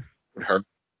that would hurt.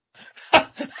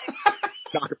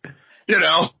 You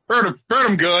know, hurt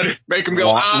him good, make him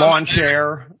go lawn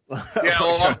chair. Yeah,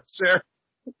 lawn chair.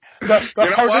 The You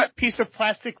know hardest what? piece of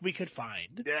plastic we could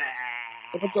find.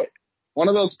 One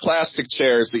of those plastic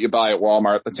chairs that you buy at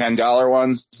Walmart, the $10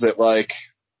 ones that like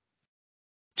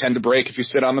tend to break if you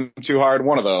sit on them too hard.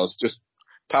 One of those, just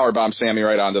powerbomb Sammy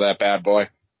right onto that bad boy.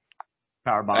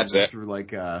 Power bomb That's it. through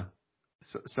like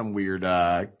some weird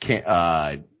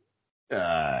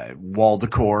wall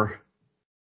decor.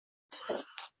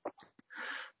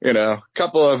 You know,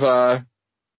 couple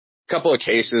of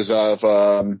cases of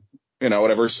you know,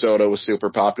 whatever soda was super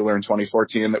popular in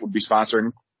 2014 that would be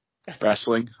sponsoring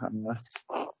wrestling.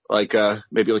 Like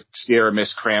maybe like Sierra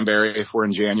Mist Cranberry if we're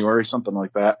in January, something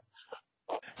like that.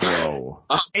 Whoa.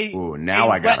 A, Ooh, now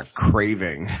a I got wet- a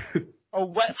craving. a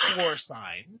wet floor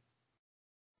sign.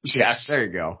 Yes. There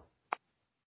you go.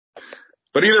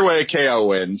 But either way, KO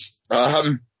wins.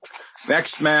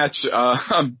 Next match,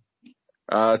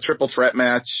 triple threat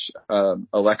match,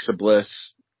 Alexa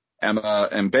Bliss, Emma,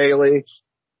 and Bailey.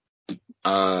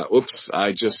 Oops,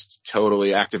 I just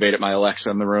totally activated my Alexa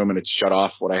in the room and it shut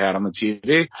off what I had on the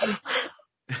TV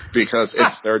because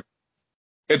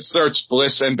it searched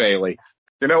Bliss and Bailey.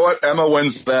 You know what? Emma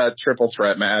wins that triple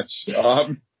threat match.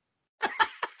 Emma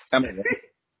wins.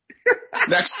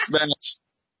 Next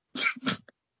match.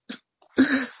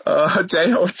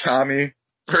 Hideo Itami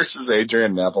versus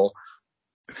Adrian Neville.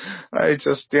 I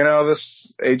just, you know,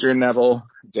 this Adrian Neville,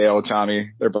 Hideo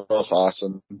Itami, they're both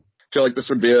awesome. I feel like this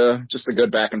would be just a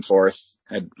good back and forth.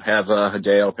 I'd have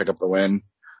Hideo pick up the win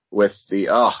with the,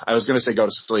 I was going to say go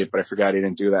to sleep, but I forgot he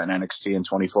didn't do that in NXT in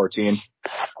 2014.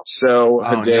 So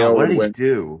Hideo what would did win. he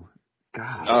do?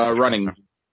 God. Running.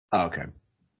 Oh, okay.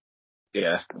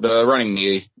 Yeah, the running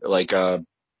knee, like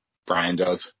Brian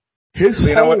does. His So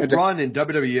you know whole what? run in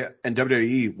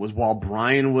WWE was while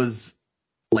Bryan was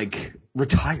like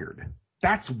retired.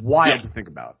 That's wild to think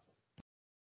about.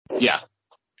 Yeah.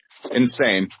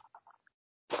 Insane.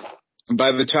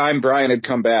 By the time Brian had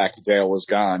come back, Dale was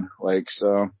gone. Like,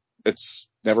 so it's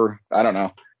never, I don't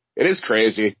know. It is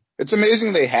crazy. It's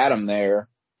amazing they had him there,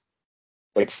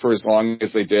 like, for as long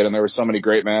as they did, and there were so many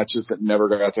great matches that never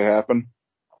got to happen.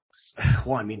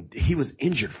 Well, I mean, he was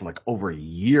injured for like over a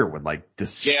year with like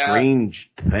this Yeah. strange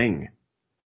thing.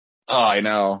 Oh, I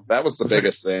know. That was the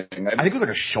biggest thing. I think it was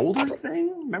like a shoulder thing,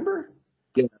 remember?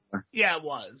 Yeah, it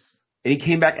was. And he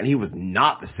came back and he was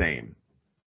not the same.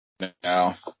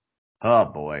 No. Oh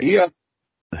boy. Yeah.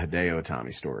 The Hideo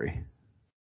Itami story.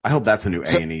 I hope that's a new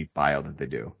A&E bio that they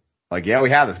do. Like, yeah,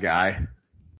 we have this guy.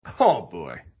 Oh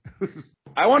boy.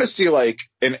 I want to see like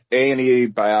an A&E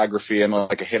biography and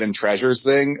like a hidden treasures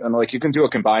thing, and like you can do a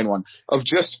combined one of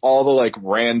just all the like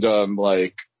random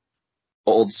like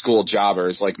old school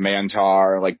jobbers like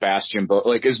Mantar, like Bastion, but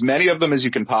like as many of them as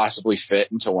you can possibly fit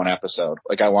into one episode.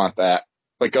 Like I want that.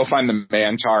 Like go find the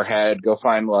Mantar head, go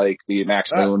find like the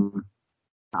Max Moon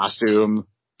costume.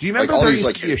 Do you remember Like, all there these, used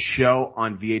like- to be a show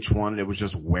on VH1 and it was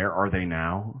just Where Are They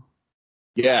Now?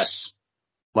 Yes.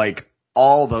 Like,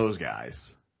 all those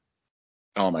guys.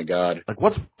 Oh my God. Like,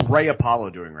 what's Ray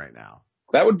Apollo doing right now?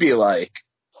 That would be like,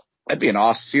 that'd be an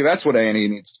awesome. See, that's what A&E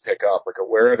needs to pick up. Like,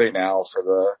 where are they now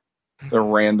for the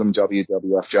random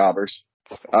WWF jobbers?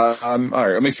 All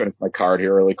right, let me finish my card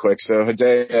here really quick. So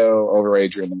Hideo over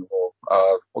Adrian, and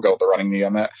we'll go with the running knee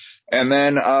on that. And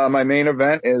then my main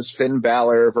event is Finn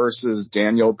Balor versus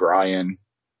Daniel Bryan.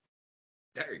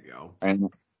 There you go. And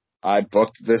I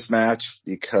booked this match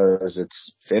because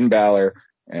it's Finn Balor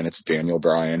and it's Daniel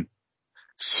Bryan.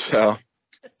 So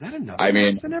Is that another I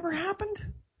mean- match that never happened?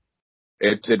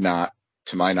 it did not,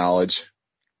 to my knowledge.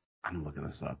 I'm looking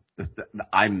this up.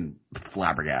 I'm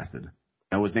flabbergasted.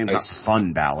 No, his name's not Nice.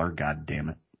 Fun Balor. God damn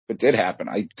it. It did happen.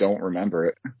 I don't remember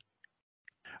it.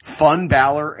 Fun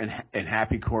Balor and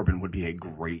Happy Corbin would be a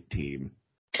great team.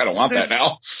 Kind of want that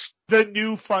now. The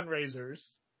new fundraisers.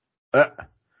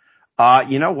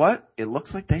 You know what? It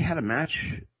looks like they had a match.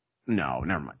 No,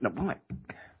 never mind. No, what?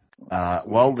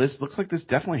 Well, this looks like this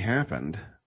definitely happened,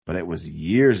 but it was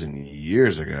years and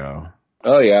years ago.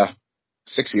 Oh yeah,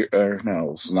 6 years.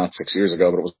 No, it's not 6 years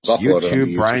ago, but it was uploaded on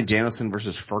YouTube, YouTube. Bryan Danielson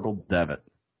versus Fergal Devitt.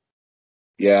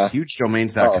 Yeah,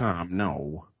 HugeDomains.com.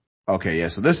 No. Okay, yeah.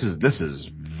 So this is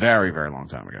very, very long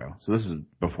time ago. So this is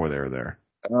before they were there.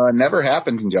 never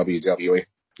happened in WWE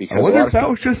because I a wonder lot if that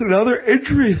was just another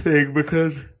injury thing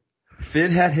because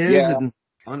Finn had his Yeah. and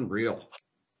unreal.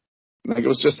 I think it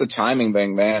was just a timing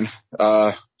thing, man.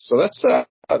 So that's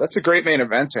a great main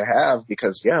event to have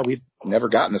because, yeah, we've never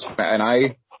gotten this. And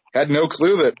I had no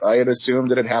clue that I had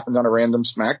assumed that it happened on a random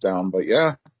SmackDown. But,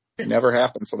 yeah, it never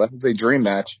happened. So that was a dream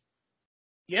match.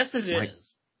 Yes, it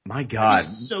is. My God.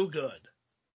 So good.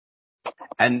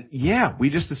 And yeah, we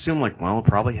just assumed like, well, it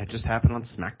probably had just happened on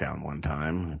SmackDown one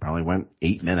time. It probably went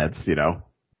 8 minutes, you know.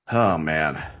 Oh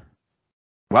man.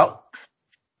 Well,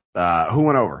 who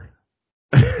went over?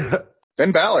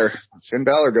 Finn Balor. Finn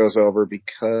Balor goes over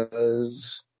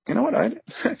because, you know what, I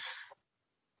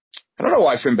don't know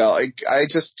why Finn Balor. I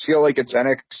just feel like it's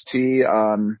NXT.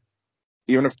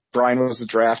 Even if Bryan was a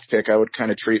draft pick, I would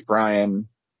kind of treat Bryan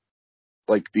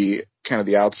like the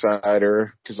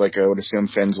outsider, because like I would assume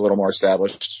Finn's a little more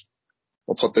established.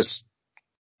 We'll put this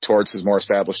towards his more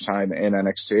established time in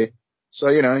NXT. So,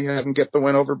 you know, you have him get the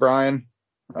win over Bryan.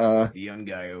 The young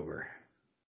guy over.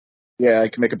 Yeah, I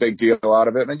can make a big deal out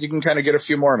of it, and you can kind of get a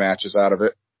few more matches out of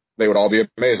it. They would all be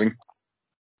amazing.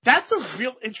 That's a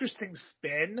real interesting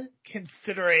spin,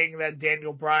 considering that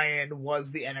Daniel Bryan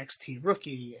was the NXT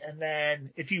rookie, and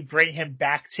then if you bring him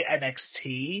back to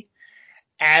NXT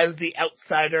as the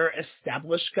outsider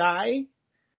established guy,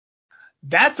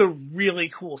 that's a really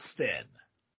cool spin.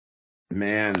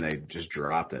 Man, they just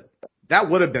dropped it. That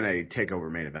would have been a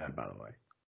TakeOver main event, by the way.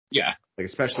 Yeah. Like,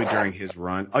 especially during his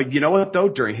run. Oh, you know what though?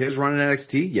 During his run in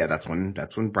NXT, yeah, that's when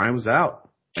Bryan was out.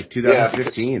 Like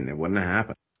 2015, it wouldn't have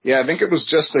happened. Yeah, I think it was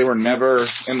just they were never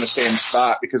in the same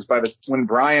spot because when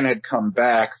Bryan had come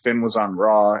back, Finn was on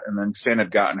Raw, and then Finn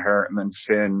had gotten hurt, and then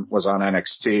Finn was on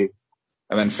NXT.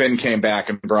 And then Finn came back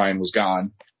and Bryan was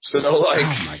gone. So like,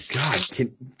 oh my God,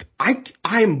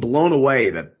 I am blown away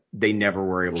that they never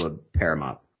were able to pair them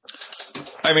up.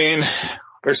 I mean,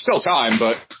 there's still time,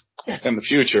 but in the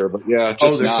future, but yeah,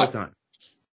 just there's not. still time.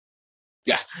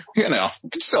 Yeah, you know,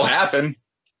 it can still happen.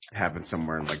 Happen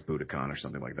somewhere in like Budokan or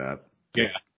something like that.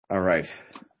 Yeah. All right,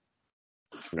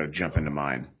 I'm gonna jump into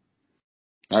mine.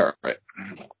 All right.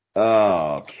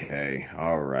 Okay.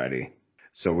 All righty.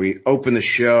 So we open the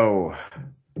show.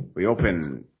 We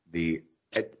open it's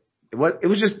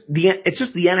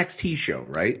just the NXT show,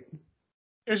 right?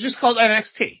 It was just called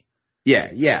NXT.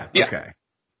 Yeah. Okay.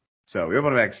 So we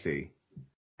open up NXT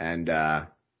and,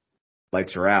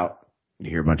 lights are out. You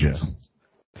hear a bunch of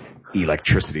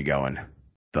electricity going.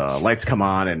 The lights come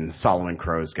on and Solomon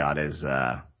Crow's got his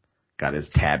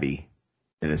tabby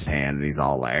in his hand and he's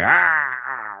all like,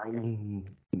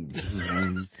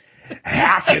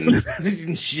 hacking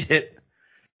and shit.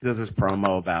 Does this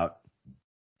promo about,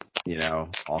 you know,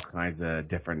 all kinds of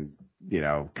different, you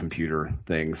know, computer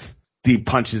things. He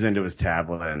punches into his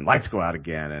tablet and lights go out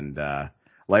again and,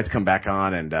 lights come back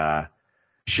on and,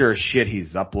 sure as shit,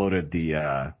 he's uploaded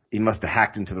he must have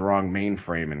hacked into the wrong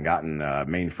mainframe and gotten a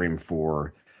mainframe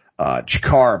for,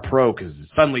 Chikara Pro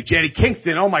because suddenly Eddie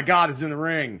Kingston, oh my God, is in the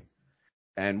ring.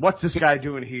 And what's this guy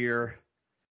doing here?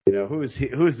 You know, who is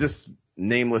this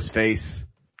nameless face?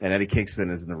 And Eddie Kingston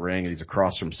is in the ring, and he's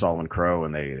across from Solomon Crow,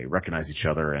 and they recognize each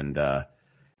other, and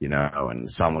you know, and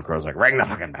Solomon Crow's like, ring the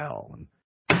fucking bell.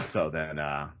 And so then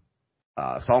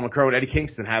Solomon Crow and Eddie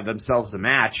Kingston have themselves a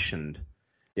match, and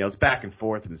you know, it's back and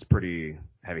forth, and it's pretty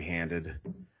heavy-handed.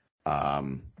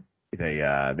 They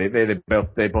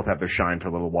both have their shine for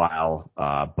a little while,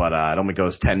 but it only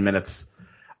goes 10 minutes.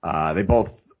 They both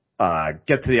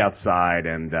get to the outside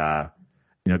and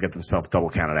you know, get themselves double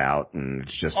counted out, and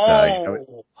it's just, you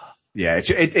know, yeah,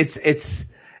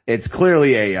 it's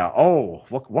clearly a,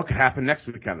 what could happen next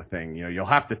week kind of thing. You know, you'll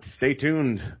have to stay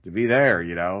tuned to be there,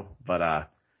 you know,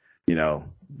 but, you know,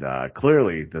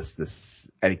 clearly this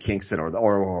Eddie Kingston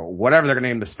or whatever they're going to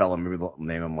name this fella, maybe they'll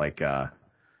name him like,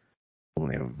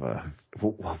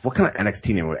 what kind of NXT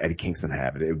name would Eddie Kingston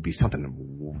have? It would be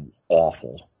something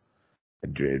awful.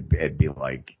 It'd be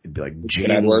like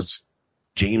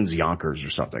James Yonkers or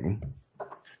something.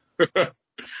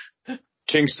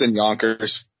 Kingston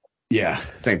Yonkers. Yeah,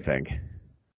 same thing.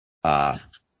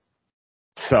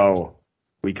 So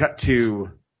we cut to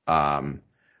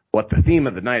what the theme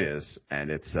of the night is,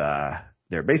 and it's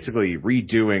they're basically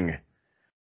redoing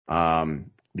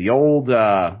the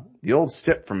old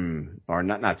stip from, or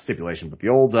not stipulation, but the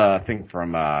old thing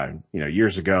from you know,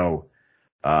 years ago,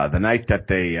 the night that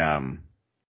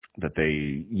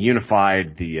they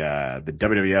unified the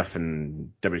WWF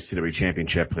and WCW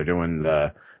championship. They're doing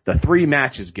the 3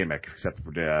 matches gimmick, except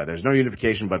there's no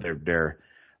unification, but they're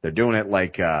doing it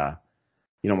like you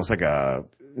know, almost like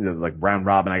like round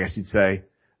robin, I guess you'd say.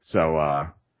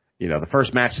 So you know, the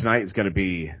first match tonight is going to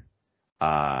be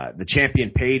the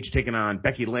champion Paige taking on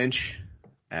Becky Lynch,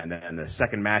 and then the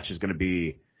second match is going to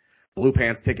be Blue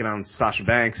Pants taking on Sasha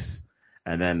Banks.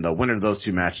 And then the winner of those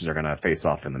two matches are going to face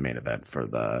off in the main event for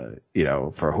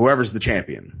for whoever's the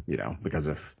champion, because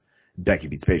if Becky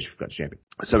beats Paige, we've got the champion.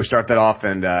 So we start that off,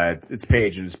 and it's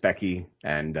Paige and it's Becky,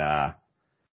 and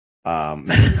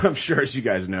I'm sure, as you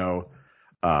guys know,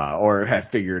 or have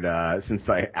figured since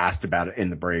I asked about it in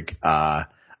the break,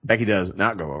 Becky does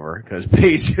not go over because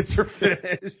Paige gets her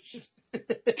finish.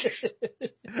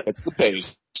 It's the Paige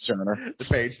Turner. The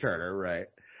Paige Turner, right.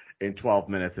 In 12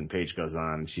 minutes, and Paige goes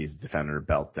on, she's defending her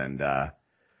belt, and,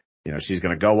 she's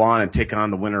going to go on and take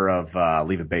on the winner of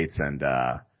Leva Bates and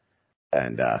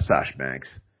Sasha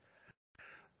Banks.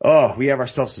 Oh, we have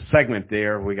ourselves a segment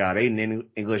there. We got Aiden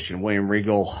English and William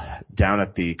Regal down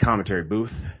at the commentary booth,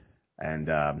 and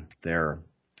they're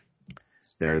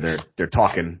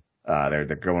talking. They're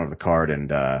going over the card, and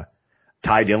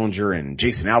Ty Dillinger and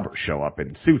Jason Albert show up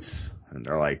in suits, and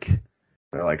they're like,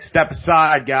 step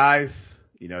aside, guys.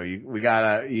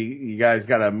 You guys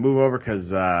gotta move over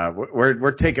because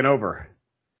we're taking over.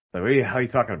 Like, what the hell are you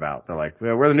talking about? They're like,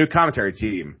 we're the new commentary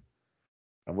team.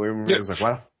 And we're like,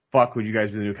 why the fuck would you guys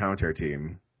be the new commentary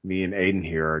team? Me and Aiden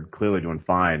here are clearly doing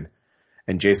fine.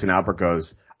 And Jason Albert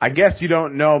goes, I guess you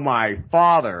don't know my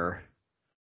father.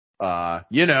 Albert.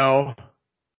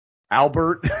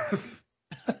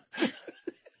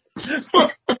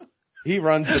 He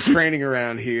runs the training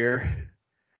around here,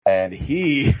 and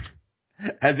he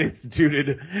has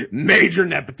instituted major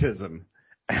nepotism.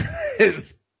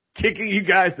 Is kicking you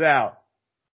guys out.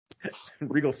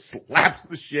 Regal slaps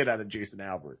the shit out of Jason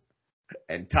Albert.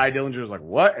 And Ty Dillinger is like,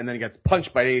 what? And then he gets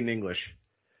punched by Aiden English.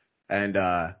 And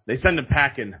they send him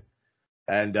packing.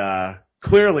 And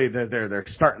clearly they're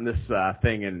starting this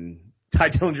thing, and Ty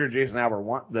Dillinger and Jason Albert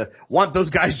want those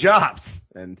guys' jobs.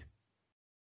 And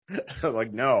they're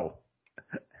like, no.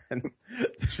 And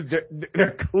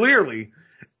they're clearly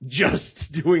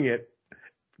just doing it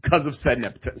because of said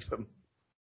nepotism.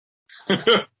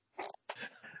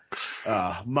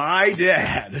 My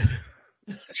dad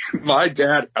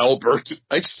Albert.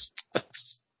 That's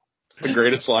the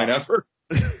greatest line ever.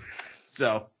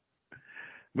 So,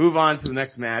 move on to the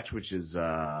next match, which is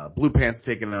Blue Pants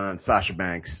taking on Sasha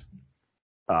Banks.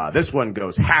 This one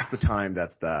goes half the time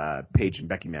that the Paige and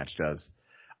Becky match does.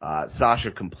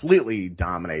 Sasha completely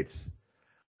dominates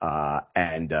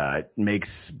and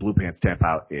makes Blue Pants tap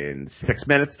out in 6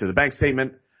 minutes to the bank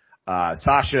statement.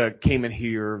 Sasha came in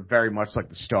here very much like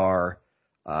the star.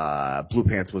 Blue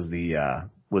Pants was the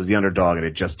underdog, and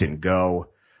it just didn't go.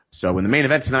 So in the main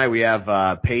event tonight, we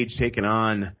have Paige taking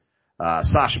on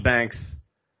Sasha Banks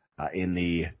in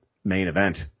the main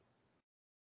event.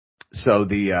 So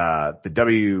the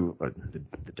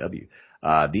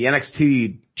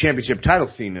NXT Championship title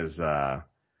scene is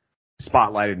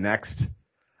spotlighted next.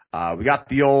 We got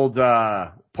the old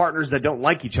partners that don't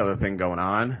like each other thing going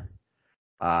on.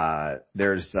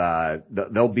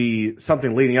 There'll be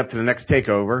something leading up to the next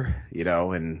takeover,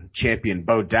 and champion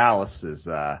Bo Dallas is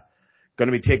going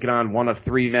to be taking on one of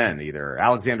three men, either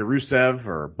Alexander Rusev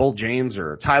or Bull James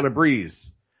or Tyler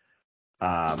Breeze.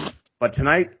 But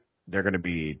tonight they're going to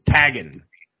be tagging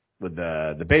with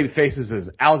the baby faces as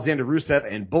Alexander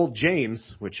Rusev and Bull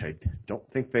James, which I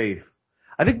think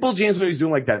Bull James, when he was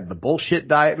doing like the bullshit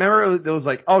diet, remember it was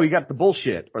like, oh, you got the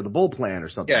bullshit or the bull plan or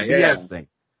something. Yeah. Thing.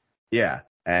 Yeah.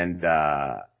 And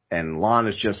Lon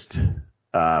is just,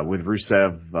 with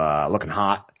Rusev, looking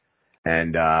hot.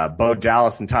 And, Bo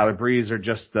Dallas and Tyler Breeze are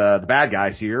just, the bad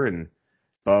guys here. And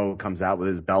Bo comes out with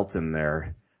his belt, and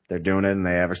they're doing it, and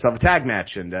they have themselves a tag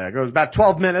match, and, it goes about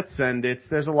 12 minutes, and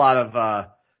there's a lot of,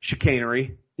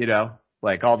 chicanery,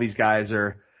 like all these guys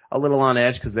are a little on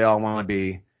edge because they all want to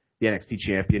be the NXT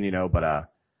champion, but,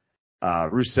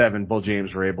 Rusev and Bull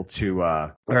James were able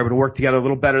to work together a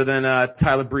little better than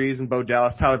Tyler Breeze and Bo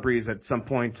Dallas. Tyler Breeze at some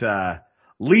point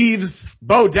leaves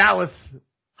Bo Dallas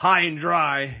high and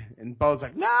dry, and Bo's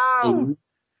like, no! Mm-hmm.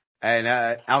 And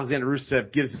Alexander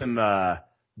Rusev gives him the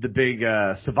big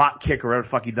savate kick or whatever the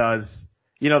fuck he does.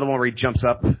 The one where he jumps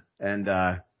up and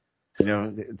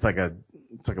it's like a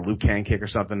Liu Kang kick or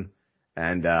something.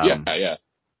 And yeah.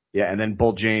 Yeah, and then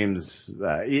Bull James,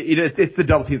 it's the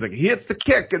double team. He's like, he hits the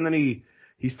kick, and then he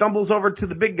stumbles over to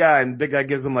the big guy, and the big guy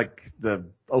gives him like the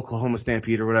Oklahoma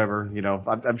Stampede or whatever.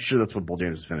 I'm sure that's what Bull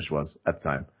James' finish was at the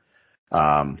time.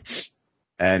 Or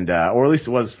at least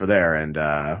it was for there, and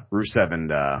Rusev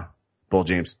and Bull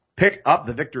James pick up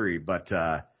the victory, but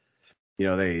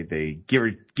they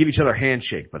give each other a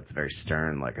handshake, but it's very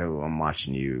stern, like, oh, I'm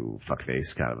watching you,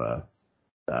 fuckface, kind of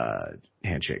a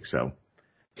handshake. So.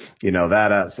 So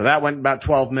that went about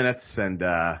 12 minutes, and,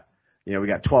 we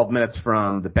got 12 minutes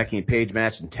from the Becky and Paige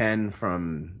match and 10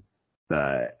 from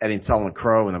the Eddie and Solomon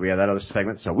Crow, and then we had that other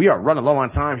segment. So we are running low on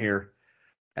time here.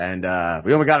 And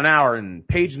we only got an hour, and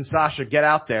Paige and Sasha get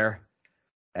out there,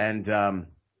 and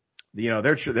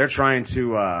they're trying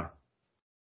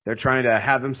to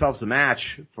have themselves a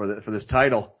match for this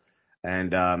title,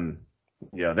 and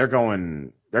they're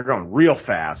going real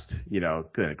fast.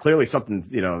 Clearly something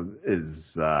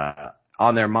is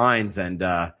on their minds, and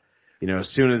as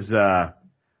soon as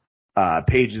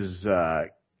Paige's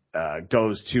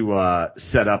goes to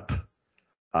set up.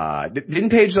 Didn't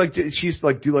Paige she's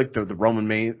do the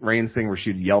Roman Reigns thing where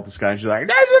she'd yell at this guy and she's like,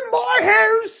 "That's in my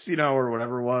house," or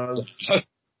whatever it was.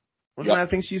 Wasn't that a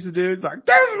thing she used to do? It's like,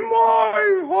 "That's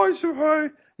my house of hay."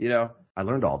 I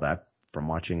learned all that from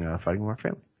watching Fighting Mark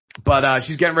Family. But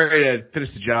she's getting ready to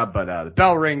finish the job, but the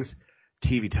bell rings.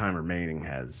 TV time remaining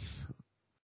has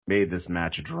made this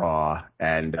match a draw,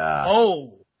 and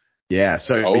yeah,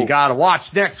 so you gotta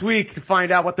watch next week to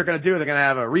find out what they're gonna do. They're gonna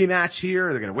have a rematch here,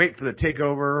 or they're gonna wait for the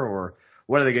takeover, or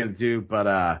what are they gonna do? But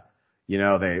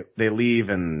they leave,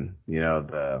 and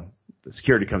the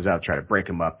security comes out to try to break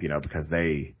them up, because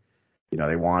they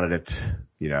wanted it,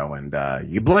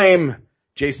 and you blame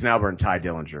Jason Albert and Ty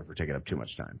Dillinger for taking up too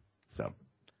much time. So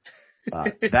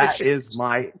that is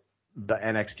the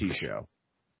NXT show.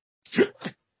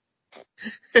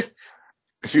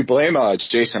 If you blame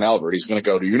Jason Albert, he's going to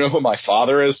go, "Do you know who my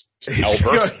father is?"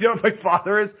 Albert. You know who my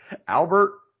father is?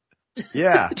 Albert?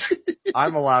 Yeah.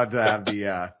 I'm allowed to have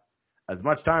as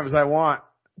much time as I want.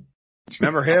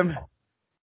 Remember him?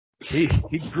 He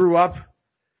grew up.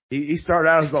 He started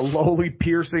out as a lowly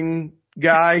piercing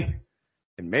guy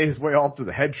and made his way all to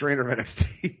the head trainer of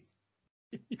NXT.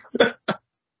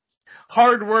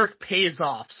 Hard work pays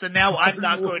off. So now I'm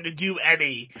not going to do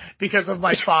any because of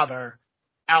my father,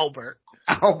 Albert.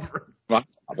 My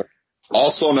father,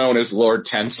 also known as Lord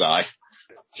Tensai.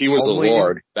 He was a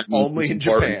lord. Only in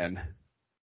Japan.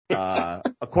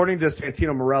 According to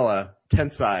Santino Marella,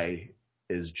 Tensai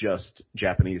is just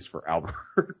Japanese for Albert.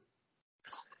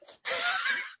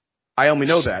 I only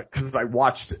know that because I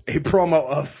watched a promo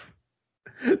of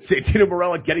Santino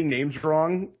Marella getting names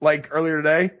wrong earlier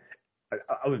today.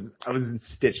 I was in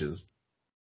stitches.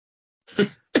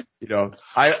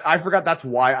 I forgot that's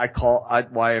why I've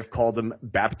called him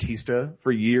Baptista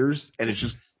for years, and it's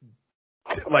just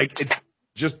it's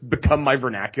just become my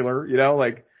vernacular. I'm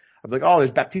like, "Oh,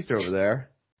 there's Baptista over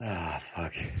there." Ah,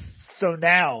 fuck. So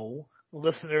now,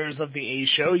 listeners of the A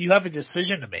Show, you have a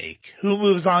decision to make. Who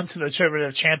moves on to the Tournament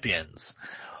of Champions?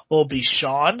 Will it be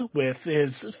Sean with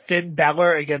his Finn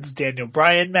Balor against Daniel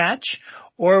Bryan match,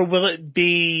 or will it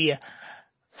be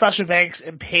Sasha Banks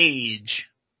and Paige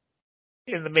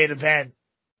in the main event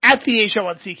at the A Show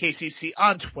on CKCC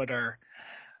on Twitter?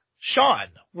 Sean,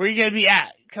 where are you going to be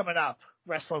at coming up,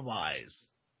 wrestling-wise?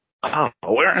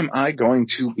 Where am I going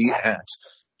to be at?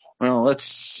 Well, let's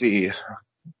see.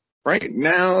 Right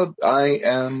now, I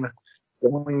am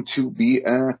going to be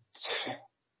at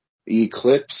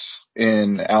Eclipse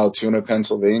in Altoona,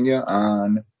 Pennsylvania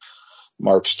on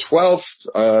March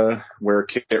 12th, where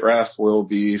Kit Raff will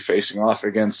be facing off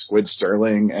against Squid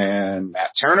Sterling and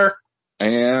Matt Turner.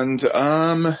 And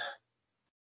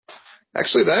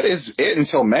actually, that is it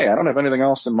until May. I don't have anything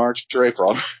else in March or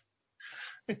April.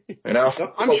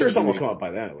 I'm sure something will come up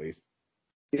by then, at least.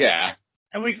 Yeah.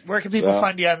 And where can people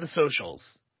find you on the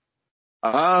socials?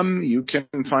 You can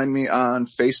find me on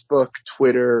Facebook,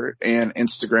 Twitter, and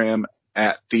Instagram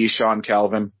at the Sean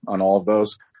Calvin on all of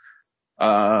those.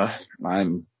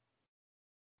 I'm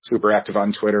super active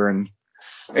on Twitter and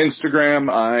Instagram.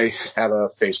 I have a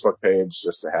Facebook page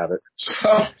just to have it.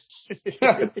 So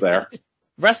it's there.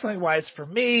 Wrestling-wise for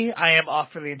me, I am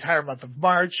off for the entire month of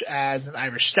March as an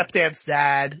Irish step dance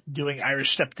dad doing Irish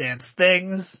step dance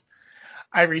things.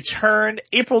 I return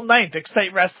April 9th,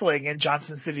 Excite Wrestling in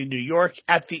Johnson City, New York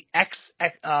at the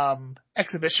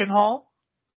Exhibition Hall.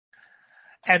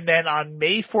 And then on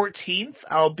May 14th,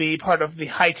 I'll be part of the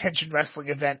High Tension Wrestling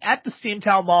event at the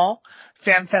Steamtown Mall.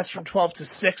 Fan Fest from 12 to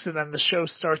 6, and then the show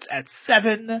starts at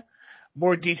 7.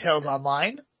 More details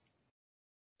online.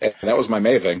 Yeah, that was my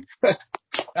May thing.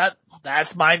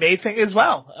 That's my May thing as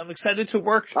well. I'm excited to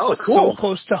work cool. So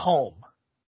close to home.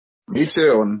 Me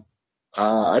too. And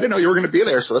I didn't know you were going to be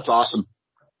there, so that's awesome.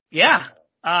 Yeah.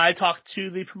 I talked to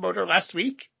the promoter last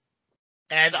week,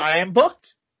 and I am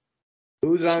booked.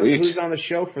 Who's on the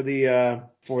show for the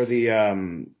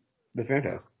Fan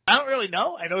Fest? I don't really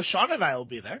know. I know Sean and I will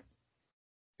be there.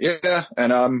 Yeah,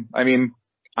 and I mean,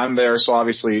 I'm there, so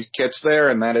obviously Kit's there,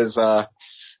 and that is all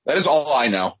I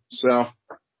know. So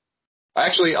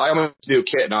actually, I almost knew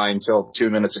Kit and I until 2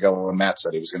 minutes ago when Matt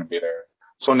said he was going to be there.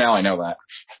 So now I know that.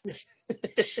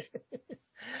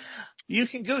 You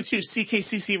can go to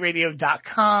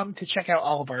ckccradio.com to check out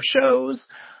all of our shows.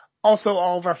 Also,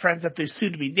 all of our friends at the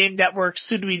Soon to Be Named Network,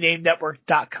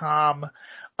 soon-to-be-named-network.com.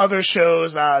 Other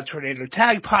shows, Tornado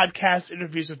Tag Podcast,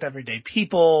 interviews with everyday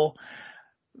people.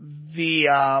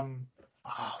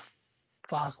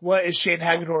 What is Shane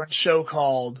Hagedorn's show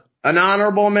called? An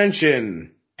honorable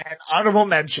mention. An honorable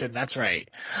mention, that's right.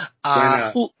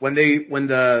 When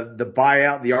the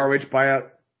buyout, the ROH buyout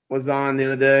was on the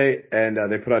other day, and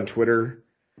they put on Twitter,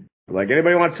 like,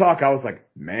 anybody want to talk? I was like,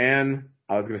 man,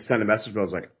 I was going to send a message, but I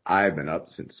was like, I've been up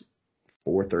since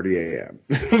 4:30 a.m.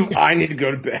 I need to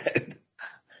go to bed.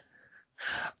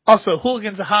 Also,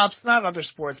 Hooligans of Hops, not another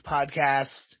sports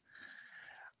podcast.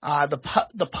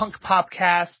 The Punk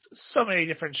Popcast, so many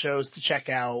different shows to check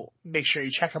out. Make sure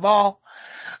you check them all.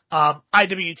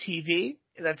 IWTV,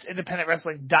 that's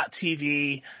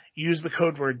independentwrestling.tv. Use the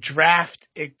code word DRAFT.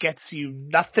 It gets you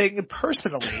nothing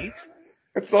personally.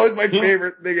 It's always my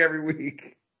favorite thing every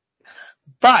week.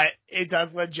 But it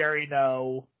does let Jerry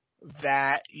know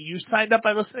that you signed up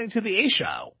by listening to the A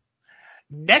Show.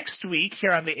 Next week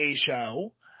here on the A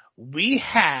Show, we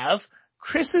have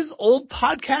Chris's old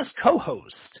podcast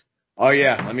co-host. Oh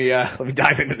yeah, let me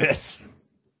dive into this.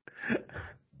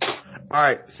 All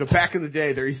right, so back in the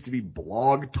day, there used to be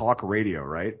Blog Talk Radio,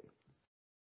 right?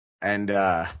 And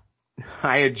I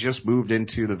had just moved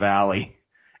into the Valley,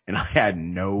 and I had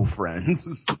no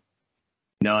friends.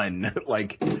 None.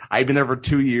 Like, I'd been there for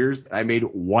 2 years. I made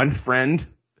one friend,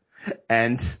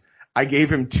 and I gave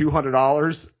him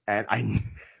 $200, and I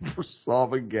never saw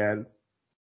him again.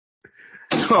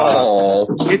 Oh,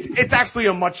 It's actually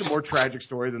a much more tragic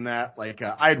story than that. Like,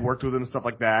 I had worked with him and stuff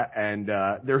like that, and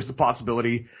there was a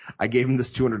possibility I gave him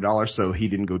this $200 so he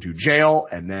didn't go to jail,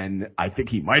 and then I think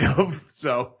he might have.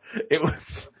 So it was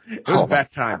a bad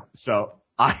time. So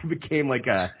I became like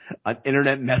an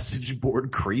internet message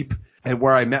board creep, and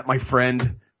where I met my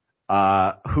friend,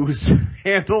 whose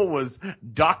handle was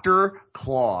Dr.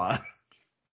 Claw,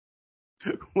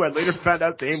 who I later found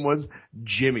out the name was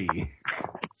Jimmy.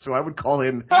 So I would call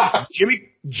him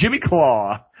Jimmy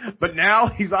Claw. But now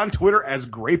he's on Twitter as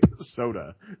Grape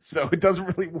Soda. So it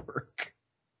doesn't really work.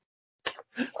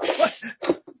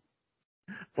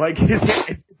 Like,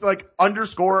 it's like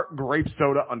underscore Grape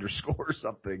Soda underscore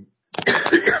something.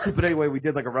 But anyway, we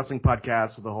did like a wrestling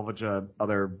podcast with a whole bunch of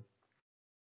other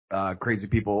crazy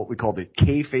people. We called it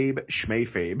Kayfabe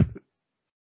Schmayfabe.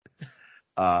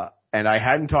 And I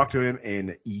hadn't talked to him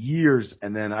in years,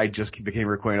 and then I just became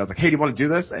acquainted. I was like, hey, do you want to do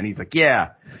this? And he's like,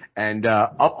 yeah. And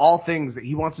of all things,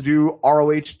 he wants to do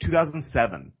ROH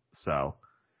 2007. So.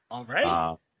 All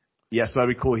right. Yeah, so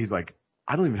that'd be cool. He's like,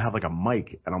 I don't even have like a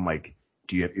mic. And I'm like,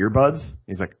 do you have earbuds? And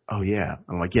he's like, oh yeah.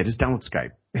 I'm like, yeah, just download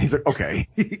Skype. And he's like, okay.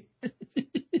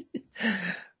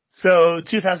 So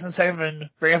 2007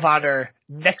 Ring of Honor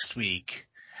next week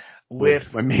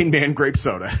with my main man, Grape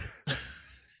Soda.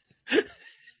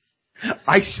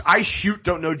 I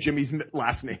don't know Jimmy's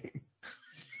last name.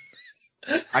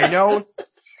 I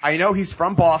know he's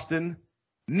from Boston.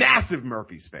 Massive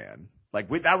Murphys fan. Like,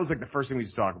 that was like the first thing we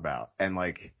used to talk about. And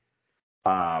like,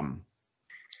 and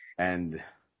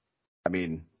I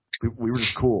mean, we were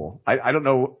just cool. I don't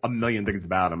know a million things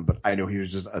about him, but I know he was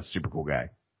just a super cool guy.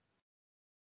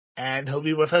 And he'll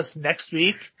be with us next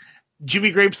week.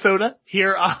 Jimmy Grape Soda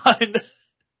here on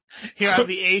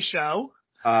the A Show.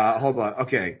 Hold on.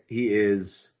 Okay. He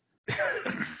is,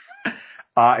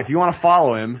 if you want to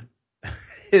follow him,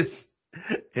 his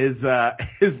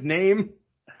name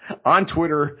on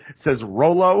Twitter says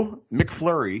Rolo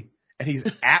McFlurry, and he's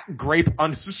at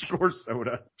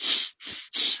grape_soda.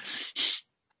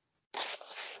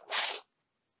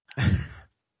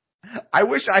 I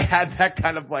wish I had that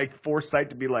kind of like foresight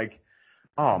to be like,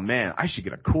 oh man, I should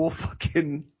get a cool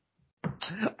fucking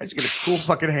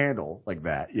handle like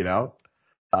that, you know?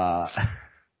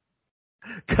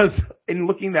 Cause in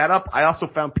looking that up, I also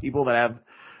found people that have,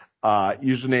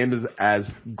 usernames as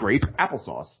grape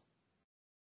applesauce.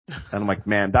 And I'm like,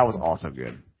 man, that was also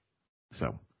good.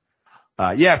 So,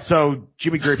 yeah, so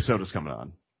Jimmy Grape Soda's coming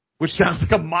on, which sounds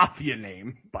like a mafia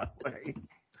name, by the way.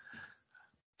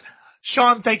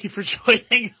 Sean, thank you for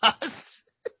joining us.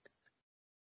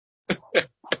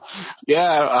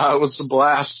 Yeah, it was a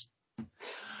blast.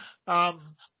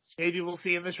 Maybe we'll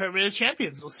see you in the Tournament of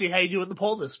Champions. We'll see how you do in the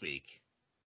poll this week.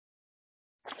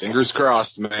 Fingers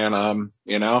crossed, man.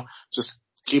 Just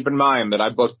keep in mind that I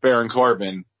booked Baron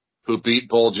Corbin, who beat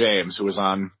Bull James, who was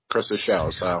on Chris's show.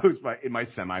 So who's in my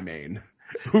semi-main?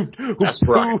 That's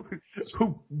right.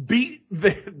 Who beat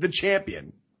the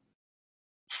champion?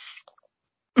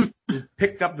 Who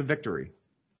picked up the victory?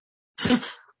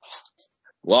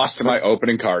 Lost to my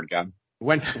opening card again.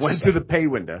 Went to the pay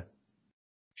window.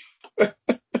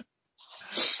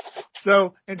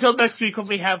 So until next week when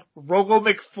we have Rogel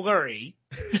McFlurry.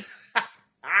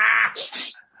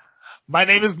 My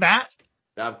name is Matt.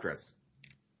 I'm Chris.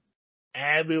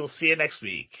 And we will see you next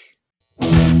week.